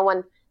 There's no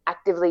one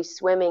actively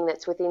swimming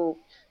that's within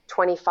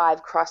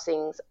 25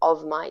 crossings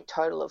of my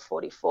total of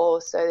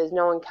 44, so there's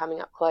no one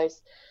coming up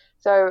close.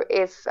 So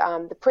if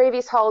the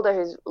previous holder,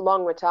 who's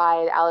long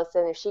retired,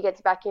 Alison, if she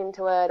gets back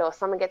into it or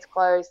someone gets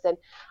close, then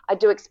I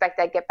do expect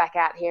I'd get back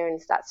out here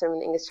and start swimming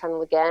the English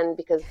Channel again,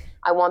 because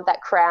I want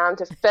that crown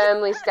to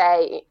firmly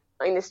stay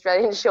in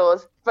Australian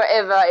shores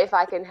forever if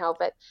I can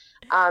help it.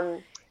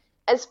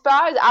 As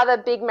far as other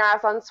big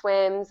marathon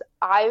swims,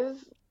 I've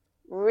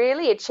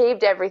really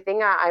achieved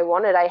everything I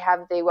wanted. I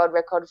have the world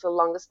record for the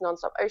longest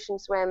non-stop ocean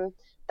swim.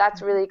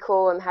 That's really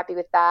cool. I'm happy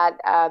with that.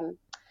 I'm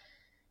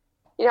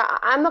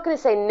not going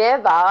to say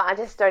never. I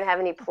just don't have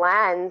any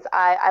plans.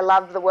 I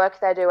love the work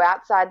they do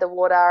outside the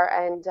water,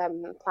 and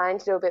I'm planning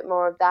to do a bit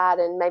more of that,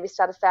 and maybe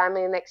start a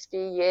family in the next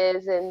few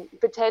years and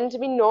pretend to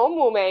be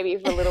normal maybe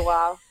for a little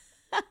while.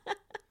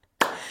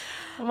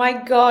 Oh my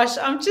gosh,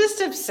 I'm just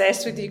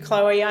obsessed with you,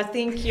 Chloe. I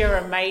think you're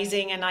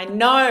amazing, and I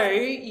know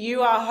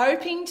you are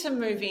hoping to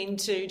move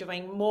into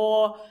doing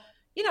more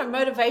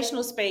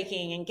motivational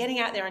speaking and getting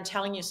out there and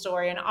telling your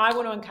story. And I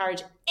want to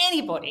encourage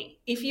anybody,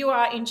 if you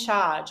are in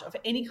charge of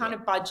any kind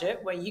of budget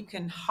where you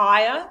can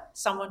hire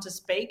someone to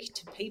speak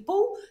to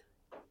people,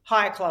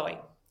 hire Chloe.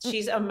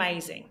 She's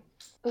amazing.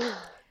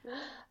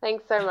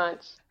 Thanks so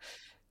much.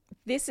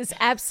 This is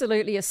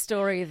absolutely a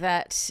story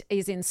that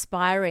is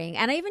inspiring.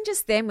 And even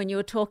just then when you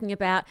were talking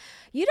about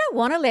you don't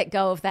want to let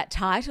go of that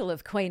title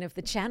of Queen of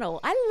the Channel,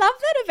 I love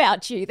that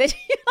about you, that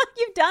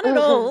you've done it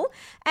all.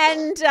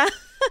 And,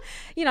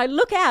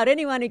 look out,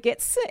 anyone who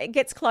gets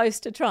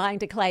close to trying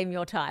to claim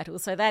your title.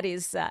 So that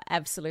is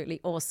absolutely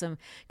awesome.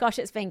 Gosh,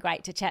 it's been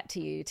great to chat to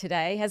you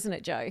today, hasn't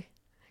it, Jo?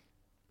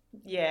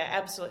 Yeah,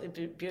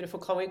 absolutely beautiful,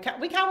 Chloe.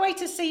 We can't wait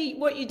to see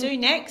what you do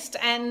next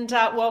and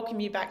welcome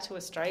you back to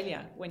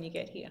Australia when you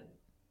get here.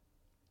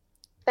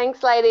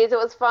 Thanks, ladies. It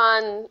was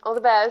fun. All the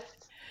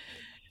best.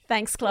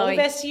 Thanks, Chloe. All the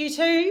best to you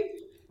too.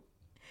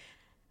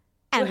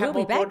 And we'll be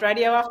have back. Broad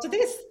Radio after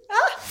this.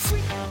 Oh,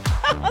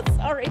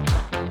 sorry.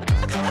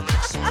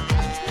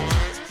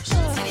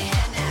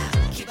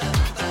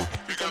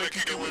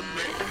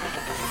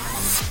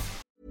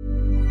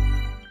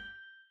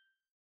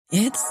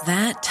 It's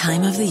that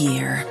time of the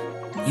year.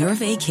 Your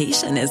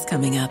vacation is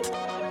coming up.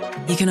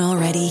 You can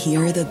already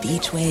hear the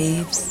beach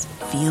waves,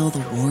 feel the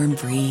warm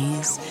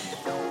breeze,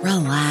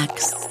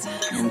 relax,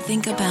 and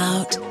think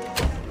about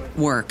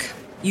work.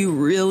 You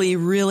really,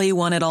 really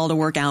want it all to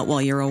work out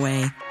while you're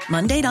away.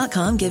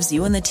 Monday.com gives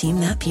you and the team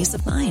that peace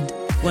of mind.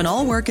 When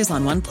all work is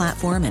on one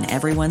platform and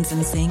everyone's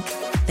in sync,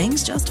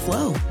 things just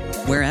flow.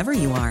 Wherever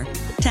you are,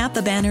 tap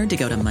the banner to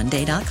go to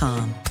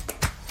Monday.com.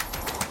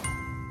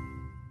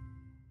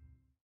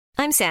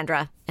 I'm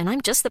Sandra, and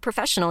I'm just the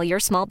professional your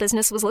small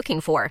business was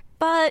looking for.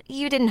 But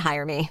you didn't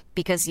hire me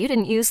because you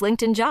didn't use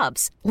LinkedIn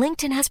Jobs.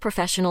 LinkedIn has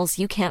professionals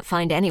you can't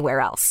find anywhere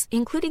else,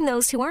 including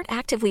those who aren't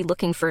actively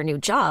looking for a new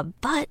job,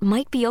 but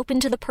might be open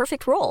to the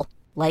perfect role,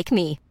 like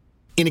me.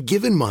 In a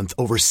given month,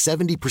 over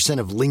 70%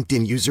 of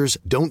LinkedIn users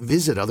don't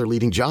visit other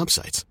leading job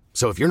sites.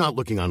 So if you're not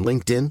looking on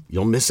LinkedIn,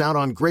 you'll miss out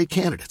on great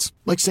candidates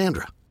like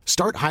Sandra.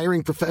 Start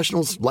hiring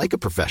professionals like a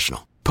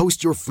professional.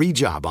 Post your free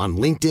job on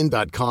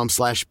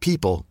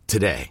linkedin.com/people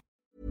today.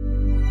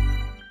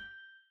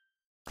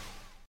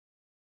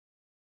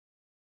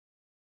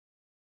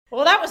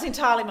 Well, that was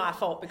entirely my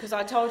fault because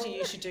I told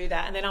you should do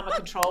that and then I'm a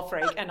control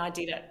freak and I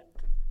did it.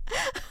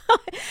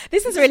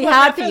 This is really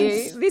hard for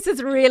you. This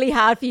is really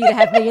hard for you to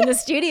have me in the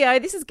studio.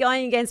 This is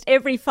going against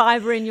every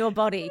fibre in your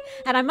body.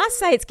 And I must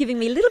say it's giving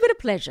me a little bit of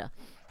pleasure.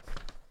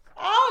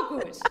 Oh,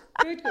 good.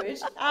 Good.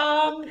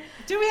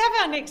 Do we have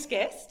our next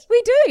guest?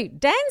 We do.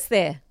 Dan's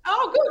there.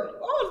 Oh, good.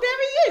 Oh, there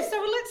he is. So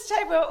let's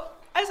take,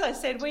 as I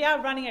said, we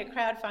are running a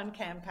crowdfund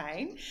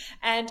campaign,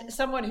 and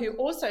someone who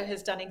also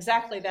has done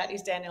exactly that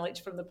is Dan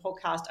Ilic from the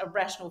podcast A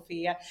Rational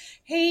Fear.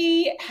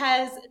 He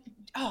has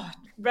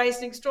raised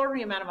an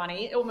extraordinary amount of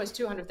money, almost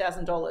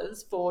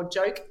 $200,000 for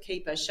Joke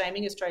Keeper,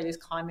 Shaming Australia's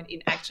Climate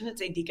in Action.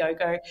 It's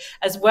Indiegogo,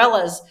 as well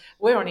as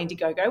we're on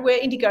Indiegogo. We're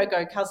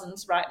Indiegogo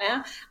cousins right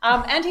now.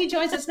 And he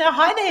joins us now.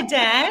 Hi there,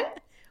 Dan.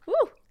 Woo.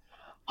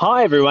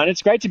 Hi, everyone.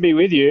 It's great to be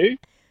with you.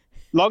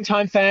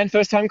 Long-time fan,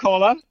 first-time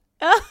caller.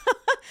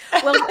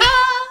 Well,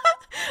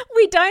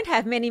 we don't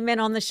have many men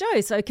on the show,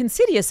 so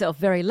consider yourself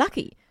very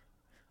lucky.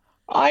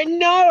 I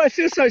know. I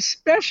feel so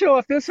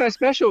special.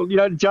 You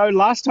know, Jo,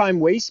 last time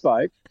we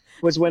spoke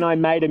was when I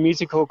made a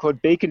musical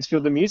called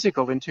Beaconsfield the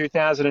Musical in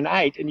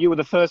 2008, and you were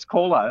the first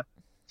caller,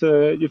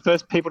 your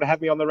first people to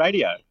have me on the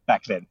radio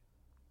back then.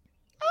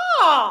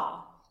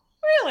 Oh,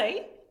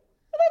 really?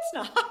 Well, that's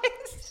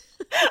nice.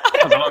 I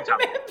don't remember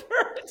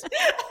it.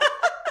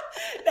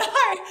 No,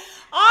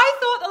 I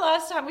thought the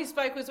last time we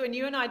spoke was when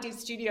you and I did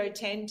Studio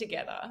 10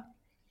 together,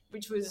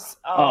 which was...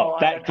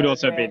 that could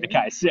also be the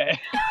case, yeah.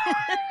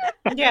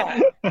 Yeah.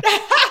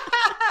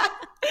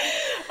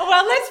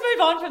 Well, let's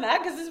move on from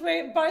that because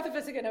both of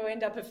us are going to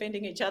end up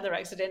offending each other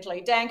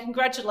accidentally. Dan,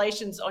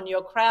 congratulations on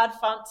your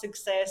crowdfund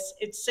success.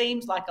 It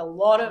seems like a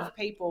lot of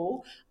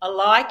people are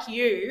like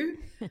you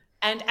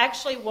and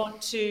actually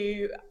want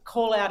to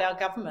call out our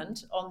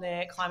government on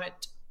their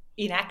climate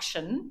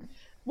inaction.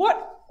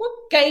 What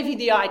gave you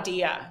the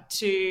idea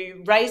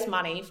to raise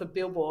money for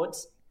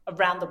billboards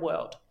around the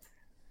world?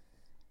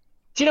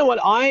 Do you know what?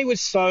 I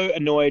was so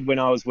annoyed when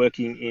I was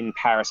working in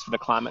Paris for the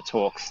climate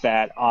talks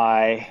that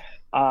I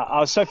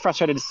was so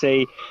frustrated to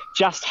see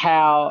just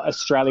how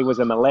Australia was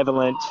a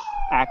malevolent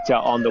actor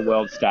on the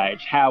world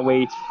stage, how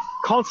we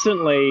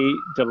constantly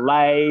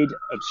delayed,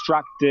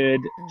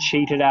 obstructed,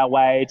 cheated our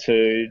way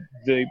to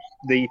the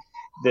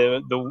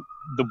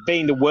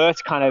being the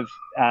worst kind of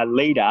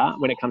leader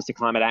when it comes to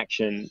climate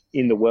action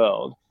in the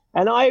world.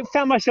 And I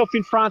found myself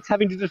in France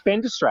having to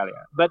defend Australia.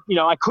 But, you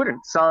know, I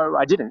couldn't, so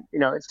I didn't. You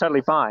know, it's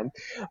totally fine.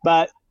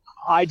 But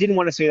I didn't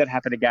want to see that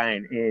happen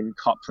again in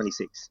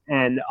COP26.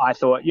 And I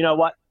thought, you know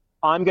what,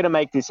 I'm going to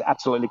make this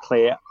absolutely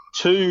clear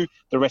to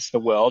the rest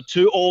of the world,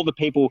 to all the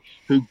people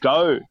who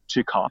go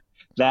to COP,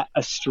 that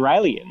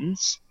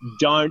Australians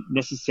don't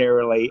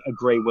necessarily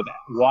agree with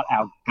what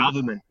our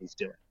government is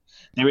doing.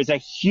 there is a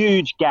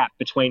huge gap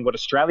between what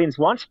Australians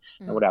want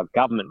and what our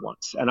government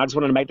wants. And I just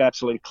wanted to make that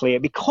absolutely clear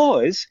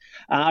because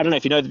I don't know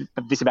if you know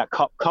this about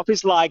COP. COP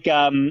is like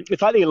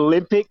it's like the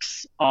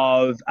Olympics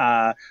of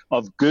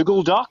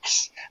Google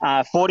Docs.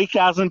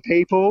 40,000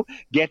 people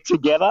get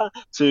together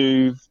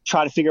to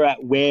try to figure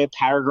out where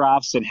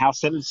paragraphs and how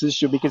sentences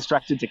should be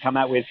constructed to come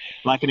out with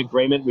like an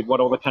agreement with what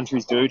all the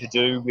countries do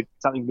with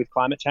something with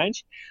climate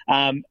change.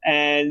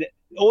 And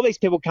all these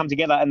people come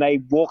together and they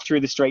walk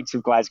through the streets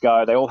of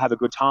Glasgow. They all have a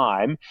good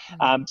time.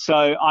 So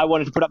I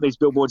wanted to put up these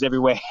billboards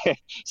everywhere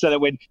so that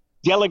when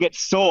delegates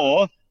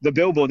saw the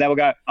billboard, they will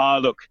go, oh,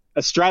 look,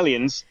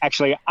 Australians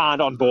actually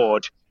aren't on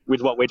board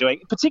with what we're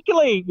doing,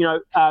 particularly,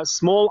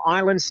 small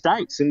island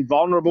states and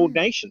vulnerable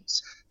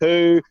nations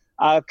who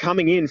are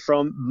coming in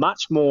from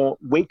much more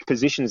weak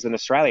positions than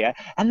Australia.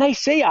 And they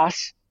see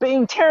us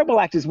being terrible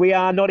actors. We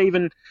are not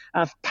even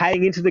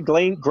paying into the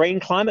Green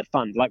Climate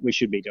Fund like we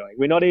should be doing.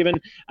 We're not even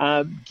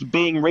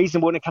being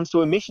reasonable when it comes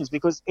to emissions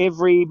because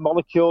every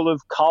molecule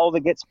of coal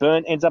that gets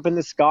burnt ends up in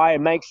the sky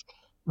and makes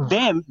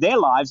their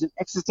lives an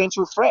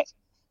existential threat.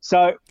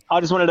 So I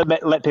just wanted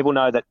to let people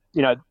know that,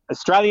 the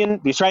Australian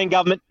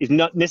government is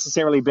not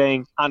necessarily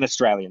being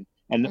un-Australian.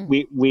 And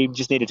we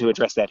just needed to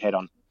address that head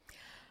on.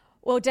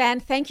 Well, Dan,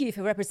 thank you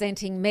for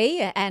representing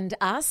me and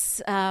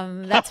us.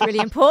 That's really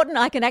important.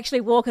 I can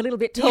actually walk a little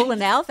bit taller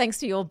now thanks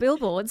to your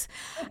billboards.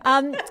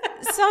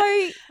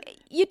 So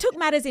you took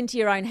matters into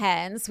your own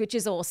hands, which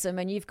is awesome,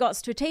 and you've got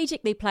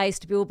strategically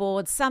placed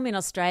billboards, some in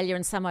Australia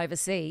and some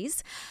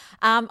overseas.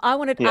 I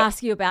wanted to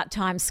ask you about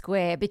Times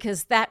Square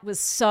because that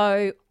was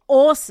so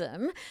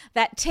awesome,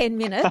 that 10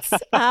 minutes.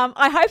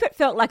 I hope it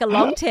felt like a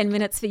long 10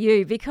 minutes for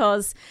you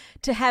because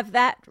to have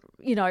that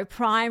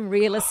prime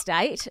real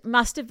estate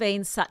must have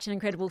been such an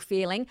incredible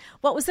feeling.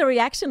 What was the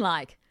reaction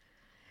like?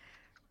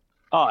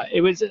 Oh,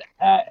 it was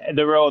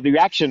the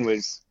reaction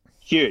was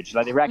huge.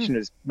 Like the reaction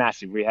was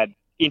massive. We had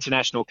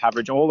international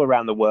coverage all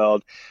around the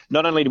world.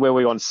 Not only were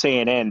we on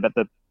CNN, but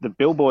the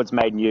billboards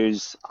made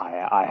news.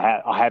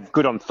 I have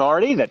good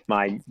authority that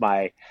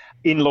my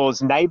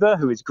in-law's neighbour,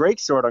 who is Greek,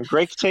 saw it on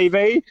Greek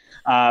TV.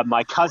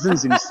 My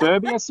cousins in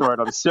Serbia saw it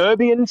on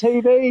Serbian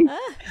TV.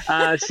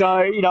 So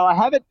I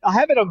have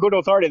it on good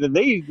authority that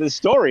the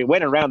story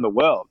went around the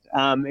world.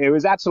 It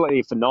was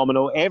absolutely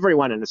phenomenal.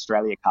 Everyone in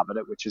Australia covered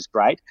it, which is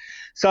great.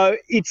 So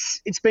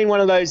it's been one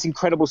of those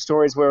incredible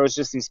stories where it was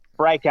just this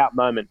breakout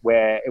moment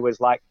where it was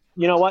like,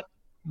 you know what,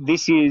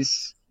 this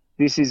is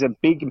a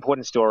big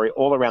important story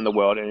all around the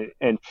world,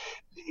 and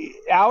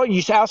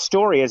our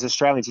story as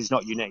Australians is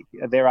not unique.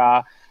 There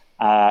are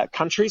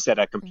countries that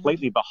are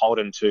completely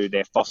beholden to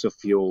their fossil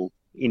fuel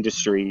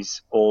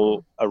industries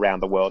all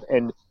around the world,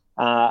 and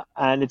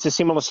it's a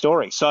similar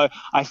story. So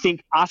I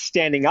think us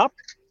standing up,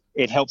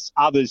 it helps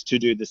others to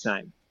do the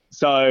same.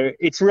 So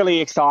it's really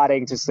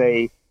exciting to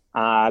see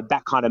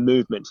that kind of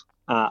movement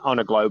on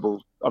a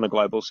global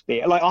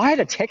sphere. Like I had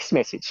a text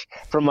message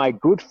from my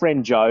good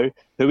friend Joe,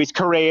 who is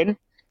Korean,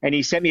 and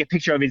he sent me a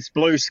picture of his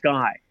blue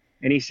sky,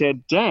 and he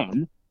said,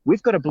 Dan,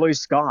 we've got a blue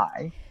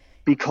sky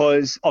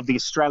because of the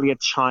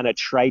Australia-China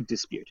trade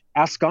dispute.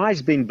 Our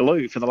sky's been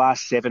blue for the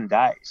last 7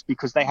 days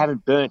because they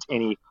haven't burnt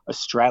any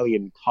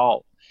Australian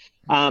coal.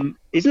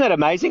 Isn't that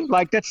amazing?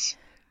 Like that's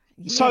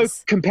so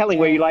compelling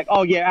where you're like,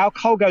 oh yeah, our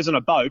coal goes on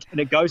a boat and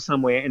it goes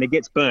somewhere and it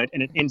gets burnt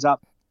and it ends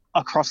up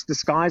across the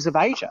skies of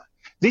Asia.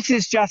 This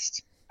is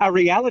just a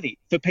reality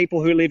for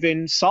people who live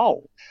in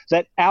Seoul,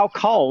 that our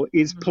coal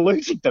is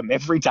polluting them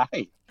every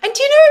day. And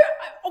do you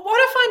know what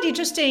I find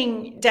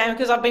interesting, Dan,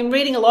 because I've been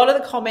reading a lot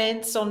of the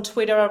comments on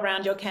Twitter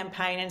around your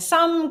campaign, and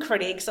some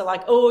critics are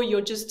like, oh,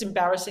 you're just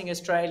embarrassing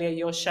Australia,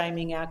 you're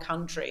shaming our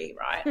country,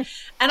 right?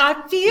 And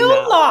I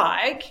feel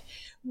like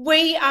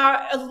we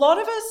are, a lot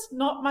of us,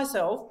 not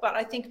myself, but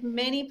I think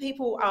many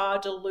people are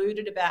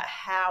deluded about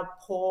how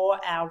poor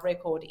our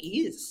record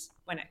is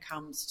when it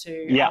comes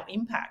to our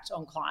impact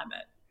on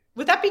climate.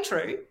 Would that be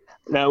true?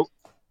 No,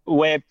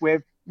 we're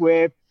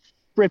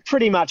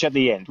pretty much at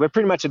the end. We're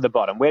pretty much at the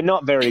bottom. We're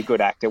not very good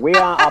actor. We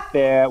are up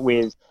there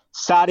with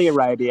Saudi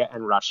Arabia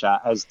and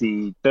Russia as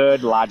the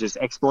third largest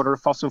exporter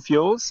of fossil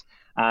fuels.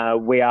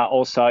 We are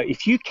also,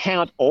 if you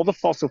count all the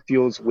fossil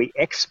fuels we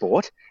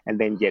export and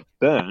then get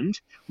burned,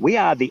 we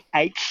are the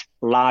 8th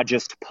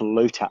largest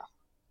polluter.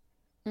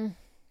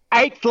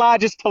 8th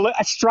largest polluter,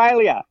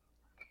 Australia.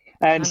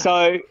 And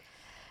so,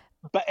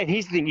 and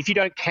here's the thing: if you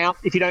don't count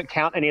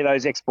any of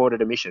those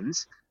exported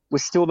emissions, we're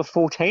still the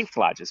 14th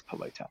largest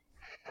polluter.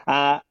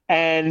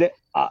 And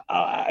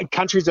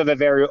countries of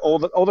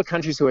all the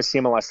countries who are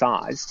similar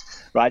sized,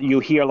 right? You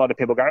hear a lot of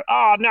people go,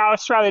 "Oh no,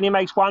 Australia only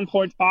makes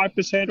 1.5%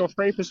 or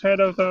 3%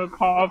 of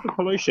the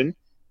pollution."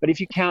 But if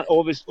you count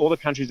all the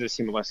countries that are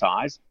similar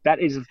size,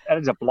 that is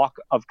a block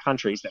of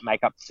countries that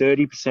make up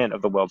 30%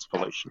 of the world's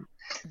pollution.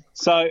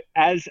 So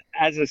as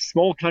a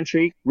small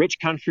country, rich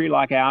country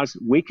like ours,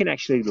 we can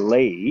actually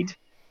lead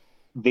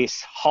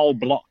this whole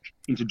block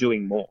into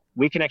doing more.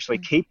 We can actually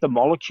keep the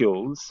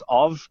molecules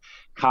of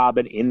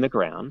carbon in the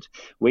ground.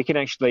 We can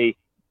actually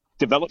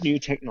develop new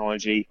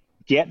technology,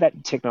 get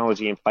that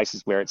technology in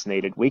places where it's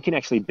needed. We can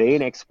actually be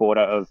an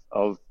exporter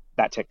of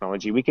that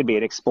technology. We could be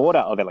an exporter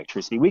of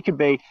electricity. We could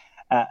be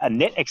a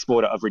net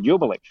exporter of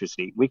renewable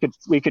electricity. We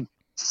could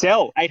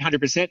sell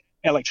 800%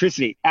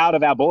 electricity out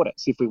of our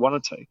borders if we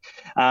wanted to.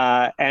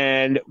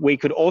 And we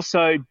could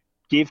also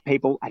give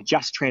people a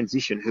just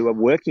transition who are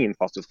working in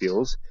fossil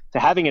fuels to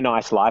having a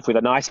nice life with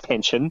a nice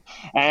pension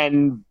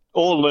and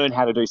all learn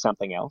how to do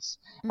something else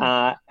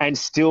and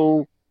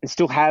still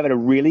have a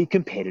really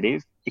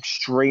competitive,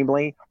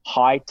 extremely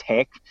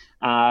high-tech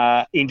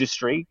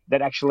industry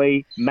that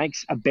actually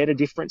makes a better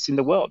difference in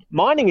the world.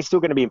 Mining is still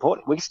going to be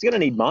important. We're still going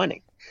to need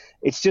mining.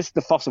 It's just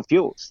the fossil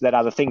fuels that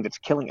are the thing that's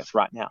killing us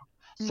right now.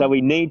 So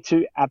we need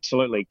to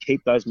absolutely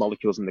keep those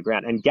molecules in the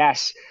ground. And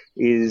gas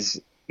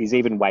is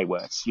even way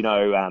worse. You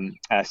know,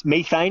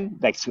 methane,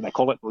 they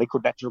call it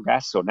liquid natural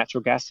gas or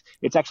natural gas.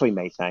 It's actually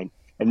methane.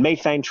 And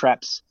methane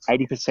traps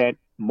 80%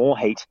 more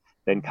heat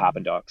than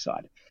carbon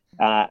dioxide.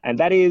 And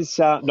that is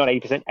not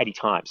 80%,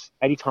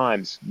 80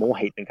 times more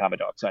heat than carbon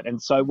dioxide. And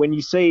so when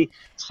you see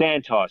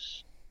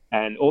Santos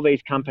and all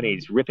these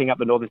companies ripping up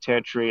the Northern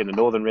Territory and the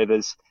Northern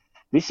Rivers,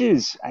 this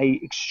is a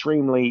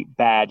extremely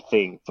bad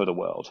thing for the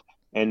world.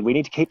 And we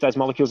need to keep those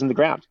molecules in the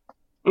ground.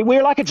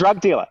 We're like a drug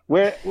dealer.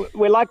 We're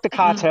like the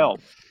cartel.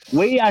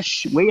 We are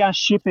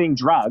shipping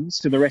drugs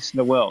to the rest of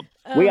the world.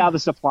 We are the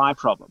supply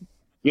problem.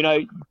 You know,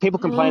 people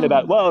complain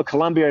about, well,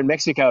 Colombia and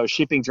Mexico are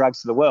shipping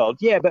drugs to the world.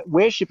 Yeah, but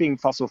we're shipping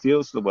fossil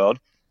fuels to the world.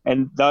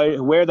 And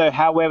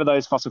however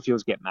those fossil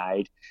fuels get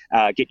made,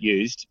 get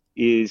used,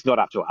 is not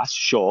up to us,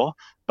 sure.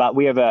 But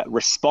we have a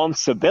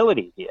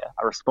responsibility here,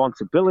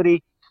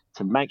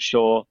 to make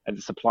sure at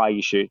the supply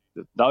issue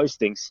that those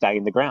things stay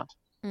in the ground.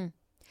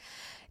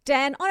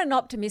 Dan, on an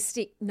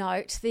optimistic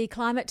note, the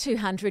Climate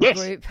 200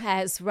 group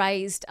has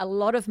raised a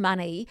lot of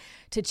money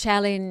to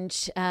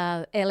challenge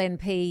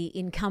LNP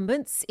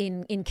incumbents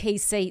in key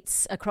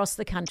seats across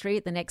the country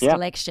at the next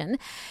election.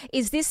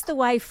 Is this the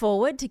way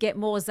forward to get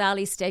more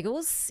Zali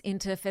Steggles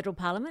into federal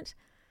parliament?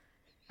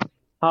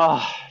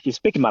 Oh, you're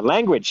speaking my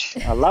language.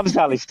 I love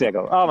Zali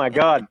Steggall. Oh, my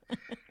God.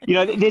 You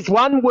know, there's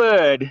one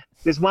word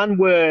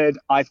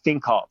I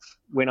think of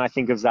when I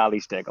think of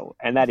Zali Steggall,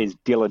 and that is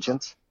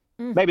diligent.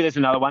 Maybe there's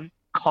another one.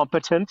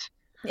 Competent,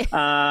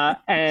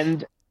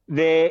 and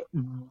they're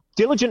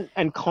diligent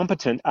and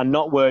competent are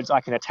not words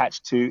I can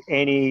attach to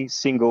any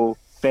single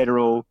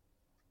federal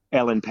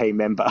LNP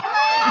member.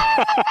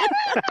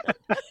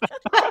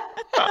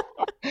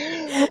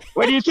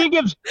 When you think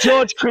of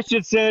George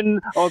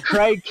Christensen or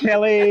Craig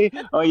Kelly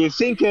or you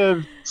think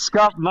of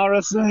Scott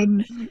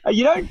Morrison,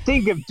 you don't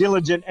think of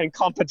diligent and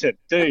competent,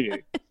 do you?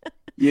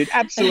 You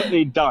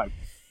absolutely don't.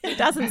 It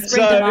doesn't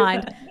spring to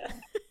mind.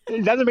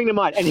 It doesn't bring to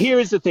mind. And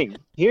here's the thing.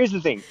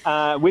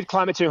 With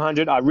Climate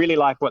 200, I really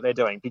like what they're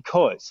doing,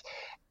 because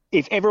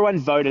if everyone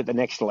voted the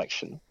next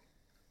election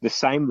the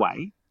same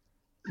way,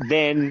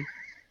 then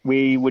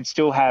we would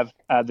still have,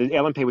 the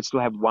LNP would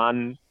still have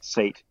one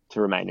seat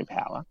to remain in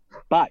power.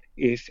 But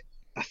if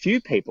a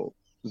few people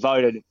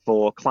voted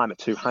for Climate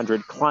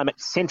 200,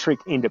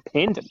 climate-centric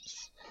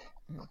independence,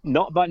 you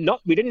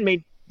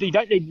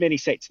don't need many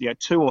seats,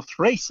 2 or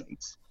 3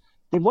 seats.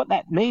 Then what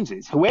that means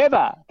is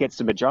whoever gets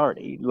the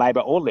majority, Labor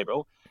or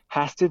Liberal,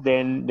 has to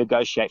then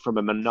negotiate from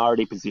a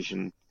minority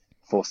position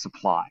for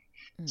supply.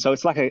 So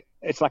it's like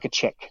a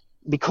check.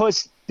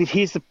 Because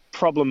here's the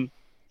problem,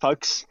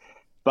 folks.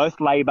 Both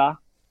Labor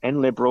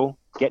and Liberal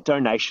get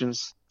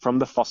donations from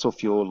the fossil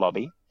fuel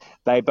lobby.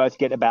 They both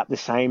get about the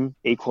same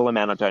equal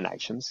amount of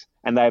donations,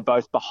 and they're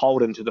both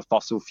beholden to the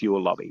fossil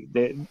fuel lobby.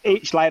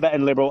 Each Labor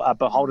and Liberal are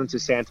beholden to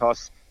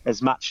Santos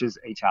as much as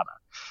each other.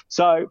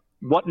 So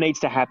what needs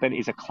to happen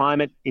is a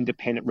climate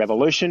independent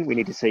revolution. We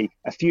need to see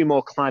a few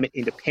more climate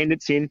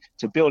independents in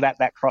to build out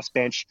that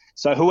crossbench.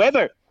 So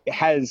whoever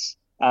has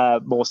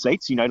more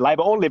seats,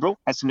 Labor or Liberal,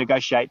 has to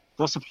negotiate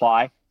for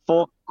supply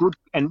for good,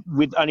 and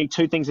with only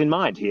 2 things in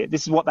mind here.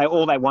 This is what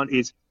all they want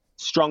is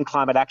strong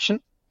climate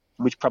action,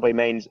 which probably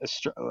means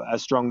a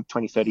strong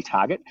 2030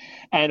 target,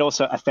 and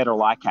also a federal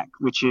ICAC,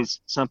 which is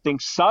something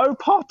so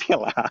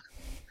popular.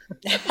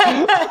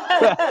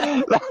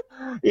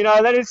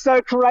 That is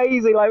so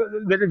crazy,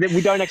 that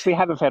we don't actually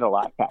have a federal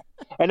ICAC.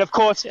 And of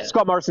course,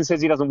 Scott Morrison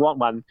says he doesn't want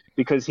one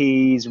because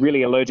he's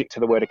really allergic to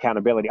the word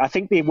accountability. I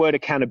think the word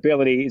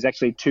accountability is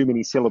actually too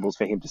many syllables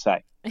for him to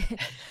say.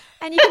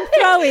 And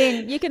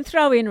you can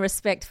throw in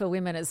respect for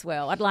women as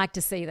well. I'd like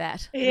to see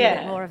that.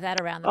 Yeah, more of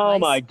that around the place. Oh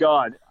my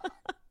God.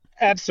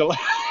 Absolutely.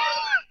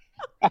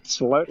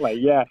 Absolutely,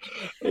 yeah.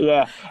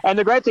 And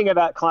the great thing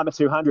about Climate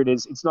 200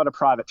 is it's not a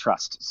private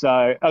trust,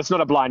 so it's not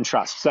a blind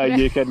trust, so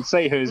you can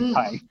see who's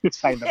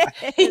paying the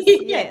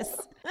money.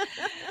 Yes.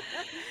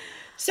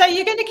 So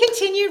you're going to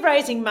continue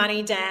raising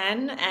money,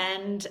 Dan,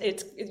 and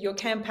your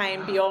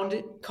campaign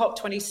beyond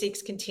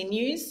COP26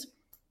 continues.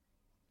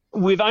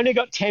 We've only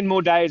got 10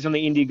 more days on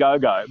the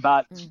Indiegogo,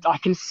 but I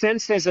can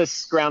sense there's a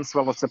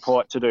groundswell of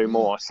support to do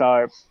more.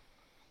 So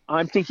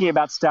I'm thinking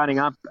about starting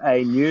up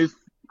a new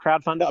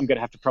crowdfunder. I'm going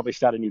to have to probably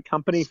start a new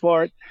company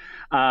for it.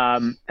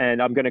 And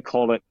I'm going to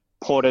call it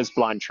Porter's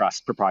Blind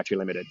Trust Proprietary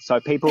Limited. So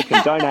people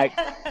can donate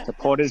to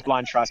Porter's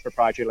Blind Trust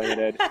Proprietary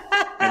Limited,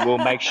 and we'll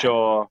make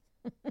sure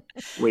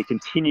we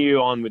continue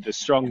on with the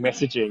strong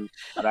messaging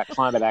about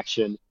climate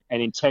action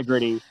and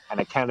integrity and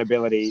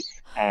accountability.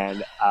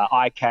 And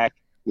ICAC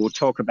will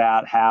talk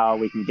about how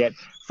we can get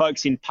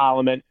folks in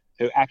Parliament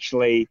who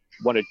actually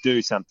want to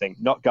do something,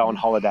 not go on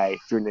holiday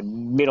during the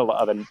middle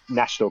of a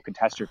national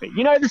catastrophe.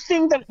 You know, the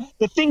thing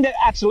that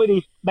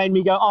absolutely made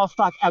me go, oh,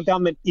 fuck, our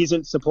government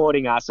isn't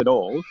supporting us at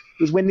all,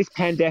 was when this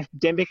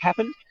pandemic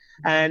happened.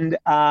 And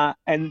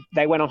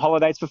they went on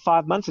holidays for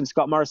 5 months, and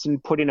Scott Morrison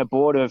put in a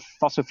board of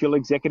fossil fuel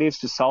executives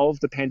to solve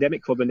the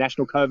pandemic called the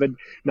National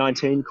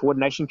COVID-19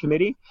 Coordination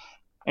Committee.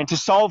 And to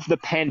solve the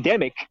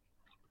pandemic,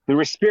 the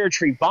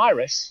respiratory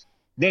virus,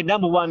 their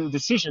number one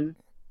decision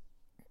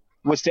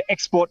was to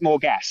export more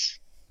gas.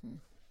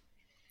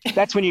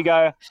 That's when you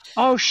go,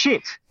 oh,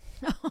 shit,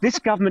 this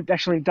government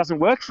actually doesn't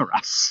work for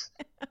us.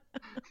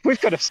 We've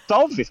got to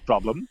solve this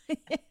problem.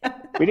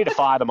 We need to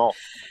fire them all.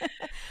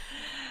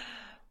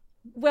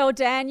 Well,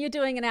 Dan, you're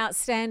doing an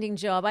outstanding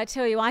job. I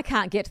tell you, I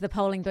can't get to the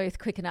polling booth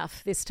quick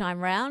enough this time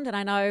round, and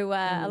I know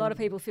a lot of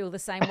people feel the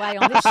same way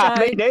on this show.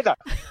 Me neither.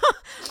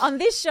 On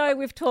this show,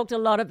 we've talked a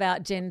lot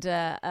about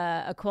gender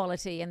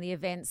equality and the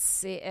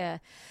events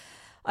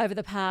over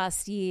the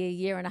past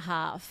year and a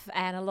half,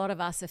 and a lot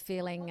of us are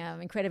feeling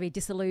incredibly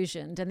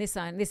disillusioned, and this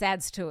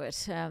adds to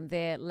it,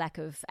 their lack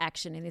of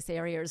action in this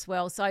area as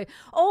well. So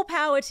all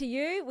power to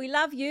you. We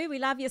love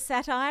your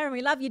satire, and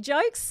we love your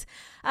jokes.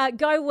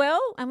 Go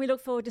well, and we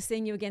look forward to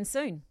seeing you again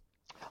soon.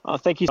 Oh,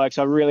 thank you, folks.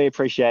 I really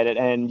appreciate it.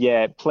 And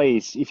yeah,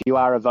 please, if you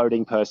are a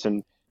voting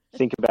person,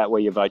 think about where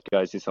your vote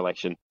goes this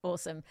election.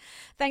 Awesome.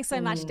 Thanks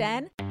so much,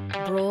 Dan.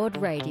 Broad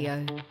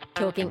Radio,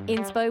 talking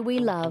inspo we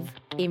love,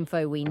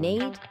 info we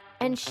need,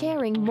 and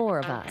sharing more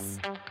of us.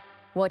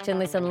 Watch and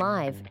listen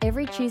live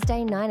every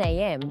Tuesday 9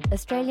 a.m.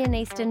 Australian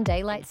Eastern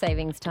Daylight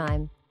Savings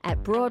Time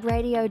at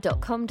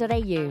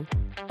broadradio.com.au,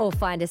 or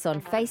find us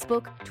on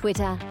Facebook,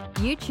 Twitter,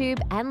 YouTube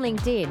and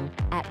LinkedIn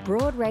at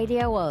Broad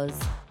Radio Oz.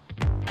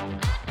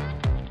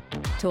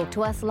 Talk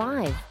to us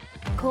live.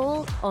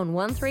 Call on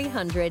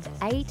 1300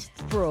 8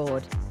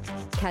 Broad.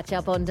 Catch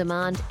up on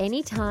demand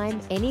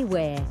anytime,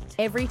 anywhere,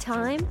 every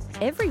time,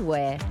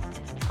 everywhere.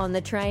 On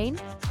the train,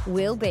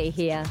 we'll be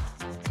here.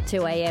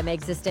 2 a.m.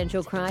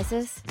 existential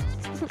crisis?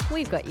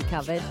 We've got you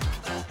covered.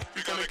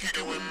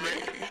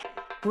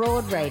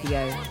 Broad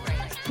Radio.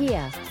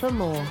 Here for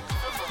more.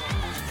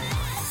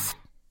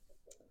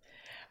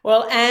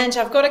 Well, Ange,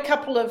 I've got a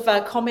couple of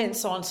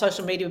comments on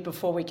social media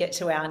before we get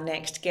to our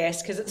next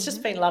guest, because it's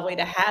just been lovely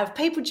to have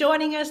people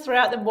joining us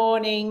throughout the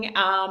morning.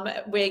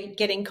 We're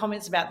getting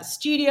comments about the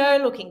studio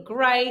looking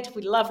great.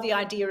 We love the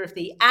idea of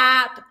the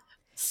app.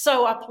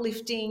 So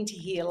uplifting to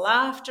hear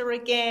laughter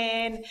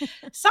again.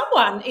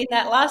 Someone in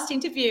that last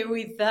interview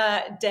with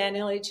Dan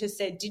Ilic has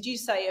said, did you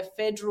say a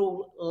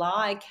federal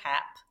lie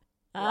cap?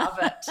 Love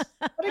it.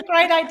 What a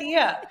great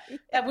idea.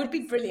 That would be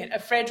brilliant, a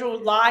federal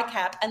lie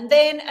cap. And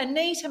then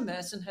Anita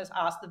Merson has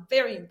asked the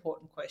very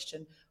important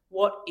question,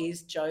 what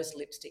is Joe's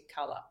lipstick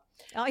colour?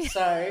 Oh, yeah.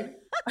 So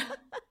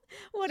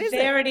what is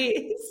there it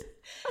is.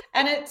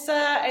 And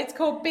it's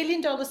called $1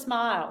 Billion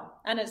Smile.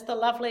 And it's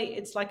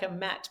it's like a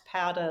matte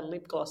powder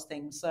lip gloss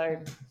thing. So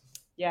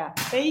yeah,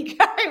 there you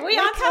go. We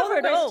answered all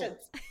the questions.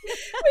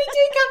 We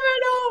did cover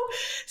it all.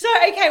 So,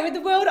 okay, with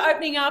the world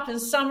opening up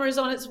and summer is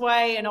on its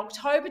way, and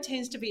October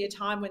tends to be a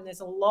time when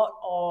there's a lot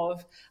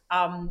of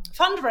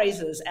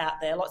fundraisers out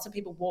there, lots of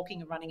people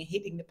walking and running and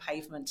hitting the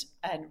pavement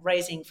and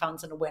raising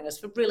funds and awareness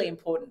for really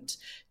important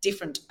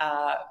different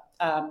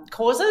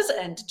causes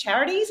and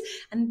charities.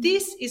 And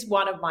this is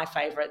one of my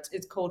favourites.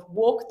 It's called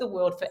Walk the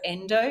World for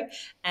Endo,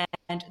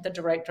 and the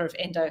director of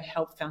Endo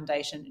Health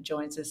Foundation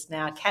joins us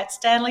now, Kat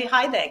Stanley.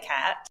 Hi there,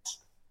 Kat.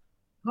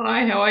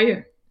 Hi, how are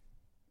you?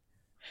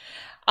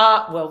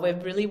 Well, we're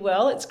really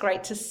well. It's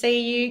great to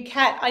see you,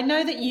 Kat. I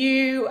know that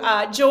you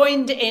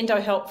joined Endo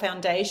Health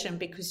Foundation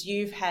because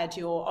you've had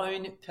your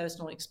own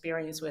personal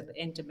experience with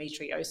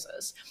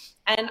endometriosis.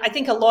 And I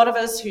think a lot of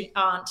us who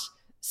aren't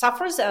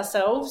sufferers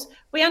ourselves,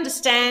 we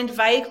understand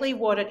vaguely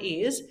what it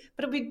is,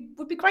 but it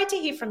would be great to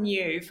hear from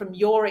you, from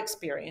your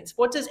experience.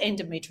 What does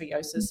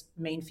endometriosis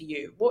mean for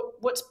you?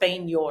 What's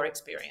been your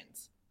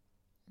experience?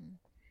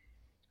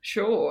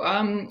 Sure.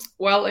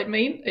 Well, it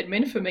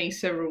meant for me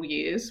several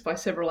years. By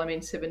several, I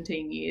mean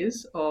 17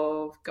 years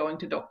of going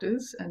to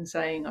doctors and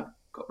saying I've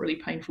got really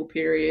painful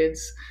periods,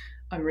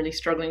 I'm really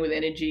struggling with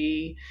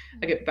energy,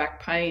 I get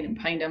back pain and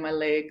pain down my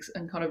legs,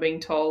 and kind of being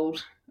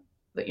told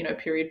that,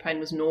 period pain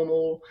was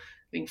normal,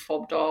 being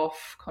fobbed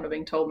off, kind of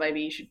being told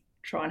maybe you should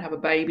try and have a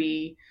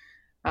baby.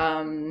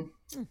 And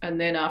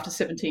then after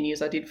 17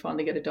 years, I did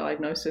finally get a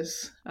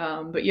diagnosis.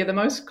 But yeah, the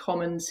most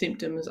common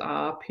symptoms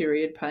are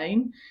period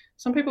pain.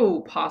 Some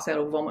people pass out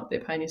or vomit.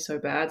 Their pain is so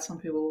bad. Some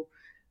people,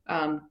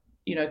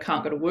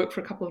 can't go to work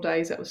for a couple of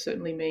days. That was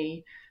certainly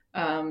me.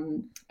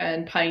 And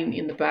pain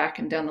in the back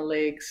and down the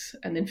legs.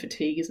 And then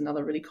fatigue is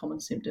another really common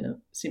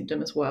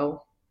symptom as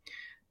well.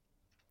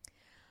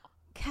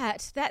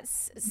 Kat,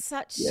 that's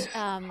such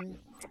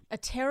a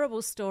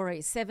terrible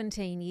story,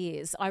 17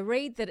 years. I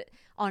read that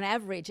on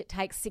average it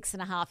takes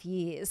 6.5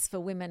 years for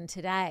women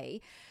today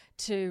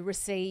to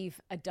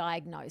receive a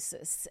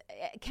diagnosis.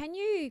 Can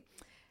you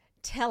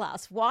tell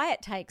us why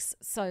it takes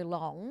so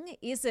long?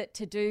 Is it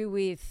to do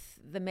with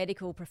the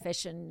medical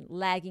profession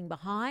lagging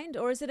behind,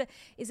 or is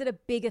it a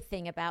bigger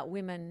thing about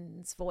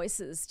women's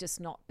voices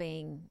just not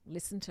being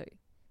listened to?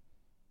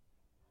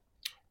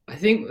 I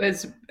think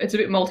it's a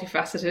bit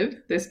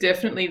multifaceted.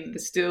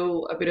 There's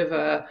still a bit of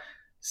a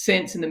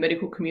sense in the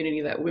medical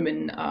community that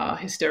women are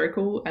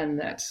hysterical and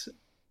that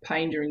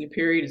pain during your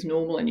period is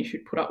normal and you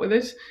should put up with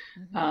it.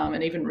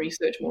 And even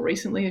research more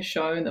recently has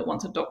shown that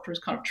once a doctor has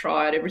kind of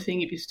tried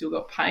everything, if you've still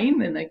got pain,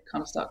 then they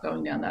kind of start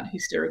going down that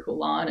hysterical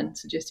line and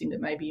suggesting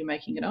that maybe you're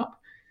making it up.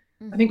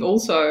 I think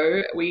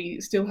also we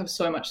still have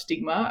so much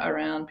stigma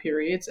around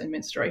periods and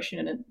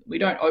menstruation, and we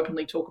don't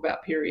openly talk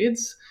about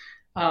periods.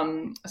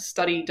 A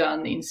study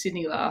done in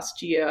Sydney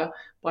last year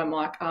by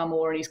Mike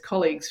Armour and his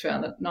colleagues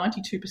found that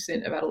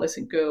 92% of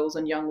adolescent girls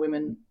and young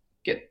women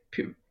get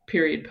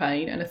period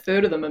pain, and a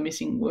third of them are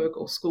missing work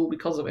or school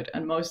because of it,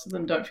 and most of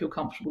them don't feel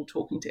comfortable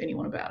talking to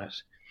anyone about it.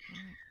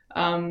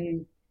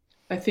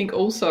 I think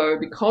also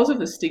because of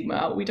the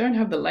stigma, we don't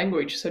have the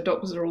language. So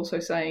doctors are also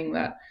saying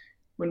that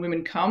when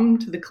women come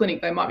to the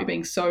clinic, they might be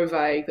being so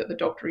vague that the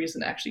doctor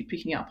isn't actually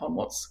picking up on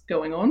what's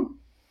going on.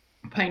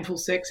 Painful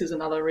sex is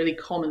another really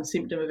common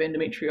symptom of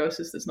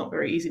endometriosis that's not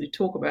very easy to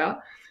talk about.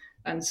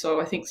 And so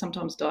I think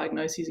sometimes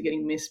diagnoses are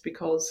getting missed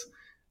because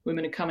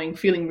women are coming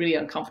feeling really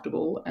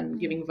uncomfortable and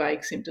giving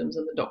vague symptoms,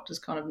 and the doctor's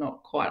kind of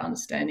not quite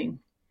understanding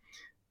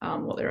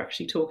what they're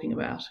actually talking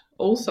about.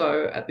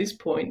 Also, at this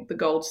point, the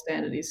gold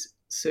standard is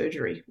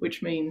surgery,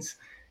 which means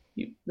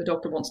the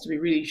doctor wants to be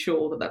really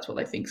sure that that's what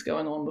they think is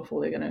going on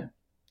before they're going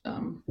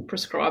to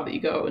prescribe that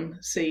you go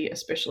and see a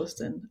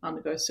specialist and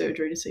undergo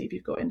surgery to see if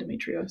you've got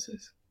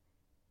endometriosis.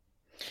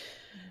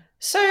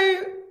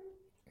 So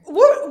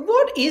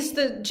what is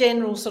the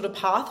general sort of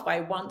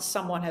pathway once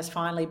someone has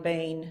finally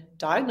been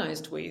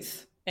diagnosed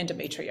with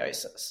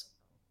endometriosis?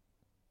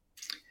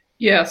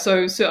 Yeah,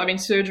 so I mean,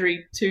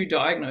 surgery to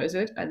diagnose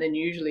it, and then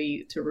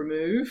usually to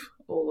remove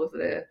all of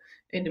the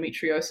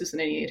endometriosis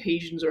and any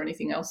adhesions or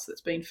anything else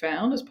that's been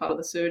found as part of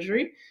the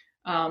surgery.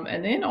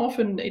 And then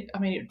often, it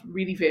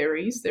really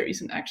varies. There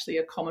isn't actually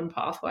a common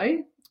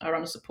pathway. I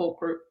run a support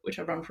group, which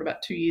I've run for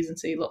about 2 years, and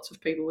see lots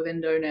of people with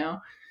endo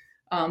now.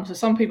 So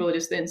some people are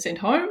just then sent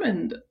home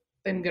and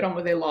then get on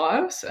with their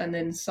lives, and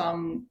then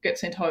some get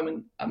sent home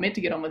and are meant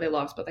to get on with their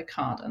lives, but they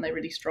can't, and they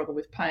really struggle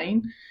with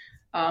pain.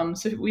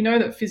 So we know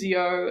that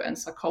physio and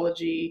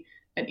psychology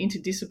and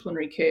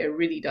interdisciplinary care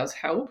really does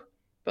help,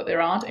 but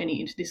there aren't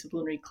any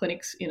interdisciplinary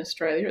clinics in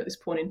Australia at this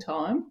point in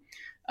time.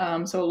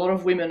 So a lot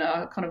of women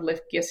are kind of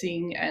left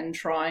guessing and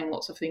trying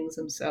lots of things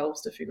themselves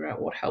to figure out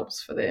what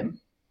helps for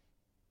them.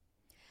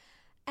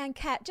 And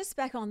Kat, just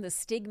back on the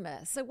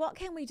stigma. So what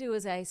can we do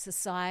as a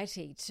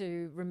society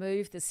to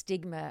remove the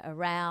stigma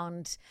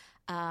around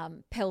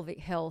pelvic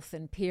health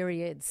and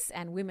periods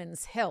and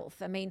women's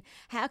health? I mean,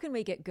 how can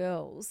we get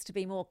girls to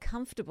be more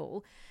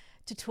comfortable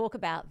to talk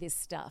about this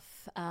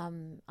stuff?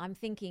 I'm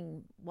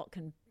thinking, what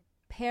can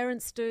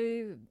parents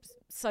do?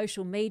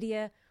 Social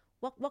media?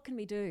 What can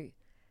we do?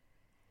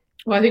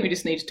 Well, I think we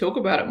just need to talk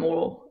about it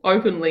more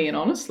openly and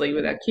honestly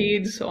with our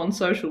kids on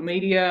social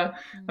media.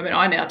 I mean,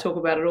 I now talk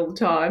about it all the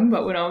time,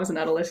 but when I was an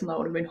adolescent, I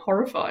would have been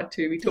horrified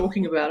to be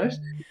talking about it.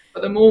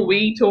 But the more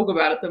we talk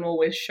about it, the more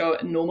we're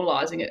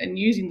normalising it and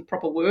using the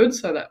proper words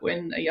so that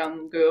when a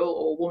young girl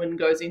or woman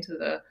goes into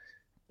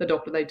the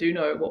doctor, they do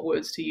know what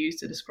words to use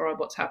to describe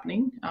what's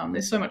happening.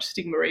 There's so much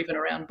stigma even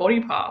around body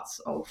parts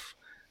of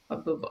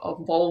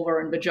vulva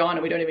and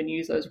vagina. We don't even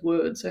use those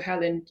words. So how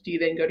then do you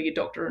then go to your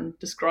doctor and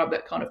describe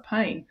that kind of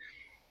pain?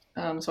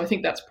 So I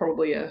think that's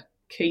probably a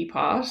key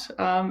part.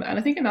 And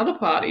I think another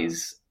part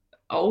is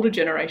older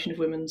generation of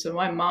women. So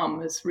my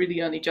mum has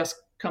really only just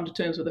come to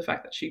terms with the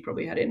fact that she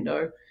probably had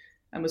endo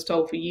and was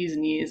told for years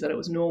and years that it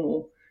was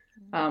normal.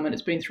 And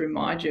it's been through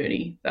my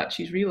journey that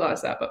she's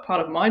realised that. But part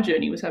of my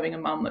journey was having a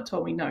mum that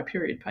told me, no,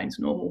 period pain's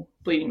normal.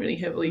 Bleeding really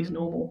heavily is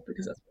normal,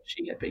 because that's what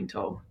she had been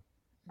told.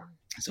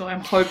 So I'm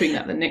hoping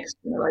that the next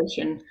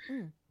generation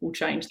will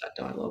change that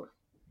dialogue.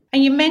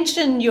 And you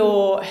mentioned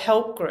your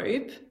help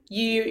group.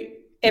 You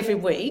every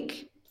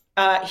week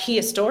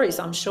hear stories,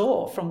 I'm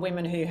sure, from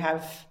women who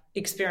have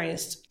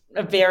experienced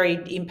a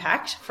varied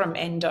impact from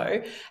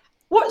endo.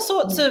 What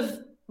sorts of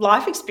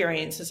life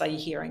experiences are you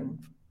hearing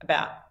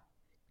about?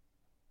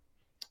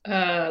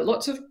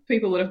 Lots of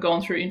people that have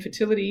gone through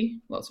infertility,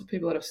 lots of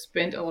people that have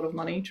spent a lot of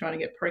money trying to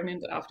get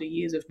pregnant after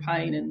years of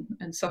pain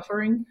and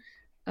suffering.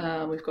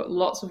 We've got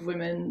lots of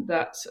women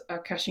that are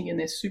cashing in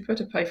their super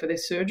to pay for their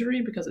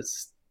surgery because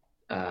it's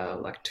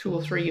like 2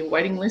 or 3 year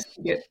waiting list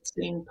to get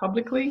seen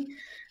publicly.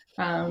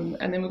 And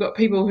then we've got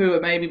people who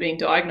are maybe being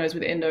diagnosed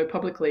with endo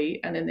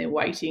publicly, and then they're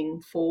waiting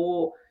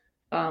for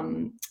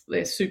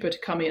their super to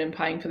come in and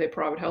paying for their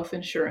private health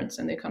insurance,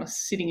 and they're kind of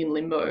sitting in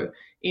limbo,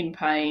 in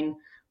pain,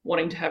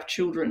 wanting to have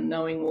children,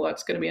 knowing, well,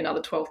 it's going to be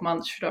another 12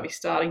 months. Should I be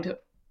starting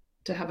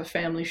to have a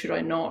family? Should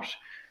I not?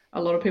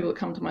 A lot of people that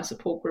come to my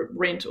support group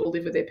rent or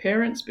live with their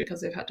parents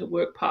because they've had to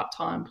work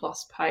part-time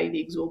plus pay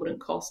the exorbitant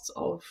costs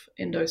of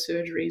endo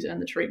surgeries,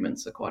 and the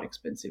treatments are quite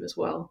expensive as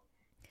well.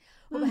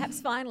 Well, perhaps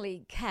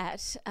finally,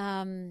 Kat,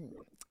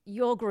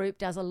 your group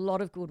does a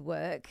lot of good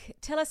work.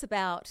 Tell us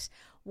about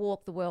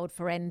Walk the World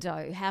for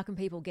Endo. How can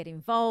people get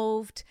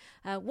involved?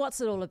 What's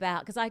it all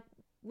about? Because I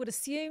would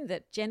assume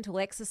that gentle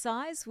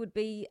exercise would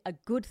be a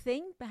good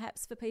thing,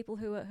 perhaps, for people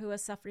who are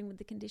suffering with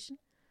the condition.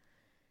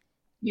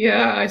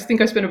 Yeah, I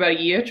think I spent about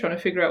a year trying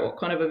to figure out what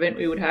kind of event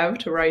we would have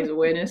to raise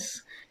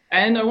awareness.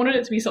 And I wanted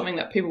it to be something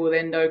that people with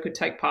endo could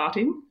take part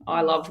in.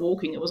 I love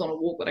walking. It was on a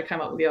walk that I came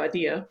up with the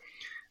idea.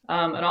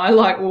 And I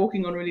like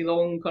walking on really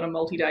long kind of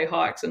multi-day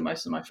hikes, and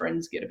most of my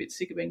friends get a bit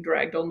sick of being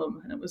dragged on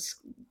them. And it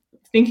was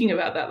thinking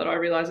about that I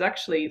realised,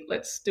 actually,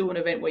 let's do an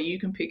event where you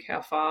can pick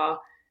how far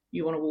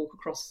you want to walk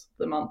across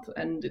the month.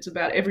 And it's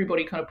about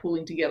everybody kind of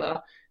pulling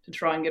together to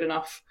try and get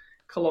enough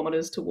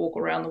kilometres to walk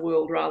around the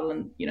world, rather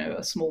than,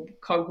 a small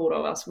cohort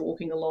of us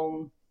walking a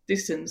long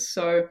distance.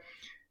 So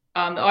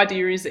the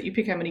idea is that you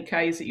pick how many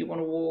Ks that you want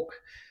to walk.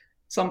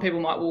 Some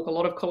people might walk a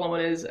lot of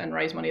kilometres and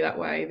raise money that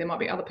way. There might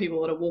be other people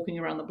that are walking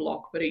around the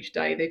block, but each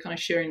day they're kind of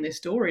sharing their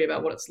story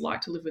about what it's like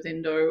to live with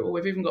endo. Or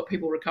we've even got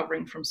people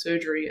recovering from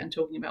surgery and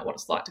talking about what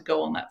it's like to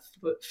go on that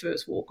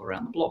first walk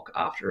around the block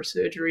after a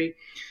surgery,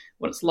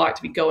 what it's like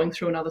to be going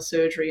through another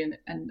surgery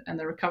and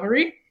the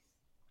recovery.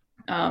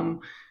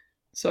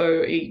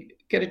 So you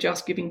get a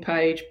Just Giving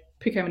page,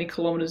 pick how many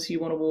kilometres you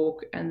want to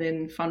walk, and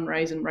then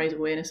fundraise and raise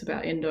awareness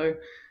about endo.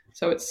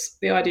 So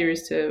the idea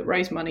is to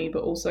raise money,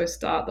 but also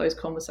start those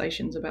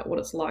conversations about what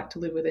it's like to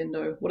live with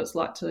endo, what it's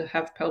like to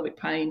have pelvic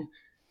pain,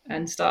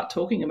 and start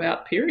talking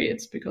about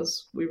periods,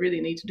 because we really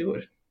need to do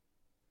it.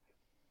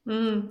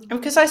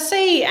 Because I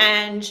see,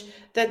 Ange,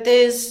 that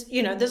there's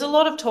a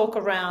lot of talk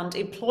around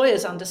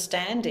employers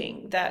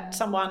understanding that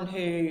someone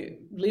who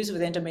lives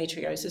with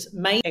endometriosis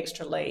may need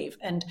extra leave,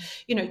 and,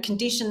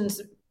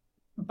 conditions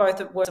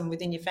both at work and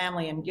within your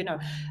family, and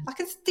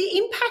it's the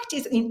impact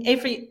is in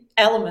every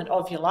element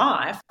of your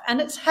life, and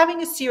it's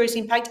having a serious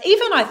impact.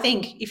 Even I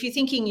think if you're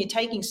thinking you're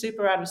taking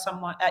super out of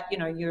someone,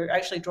 you're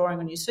actually drawing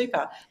on your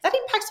super, that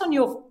impacts on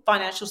your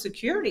financial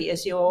security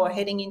as you're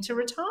heading into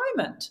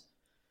retirement.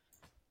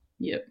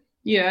 Yep.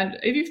 Yeah, and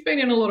if you've been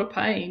in a lot of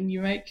pain,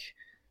 you make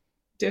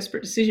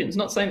desperate decisions.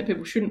 Not saying that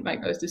people shouldn't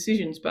make those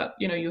decisions, but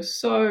you're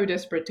so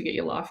desperate to get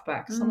your life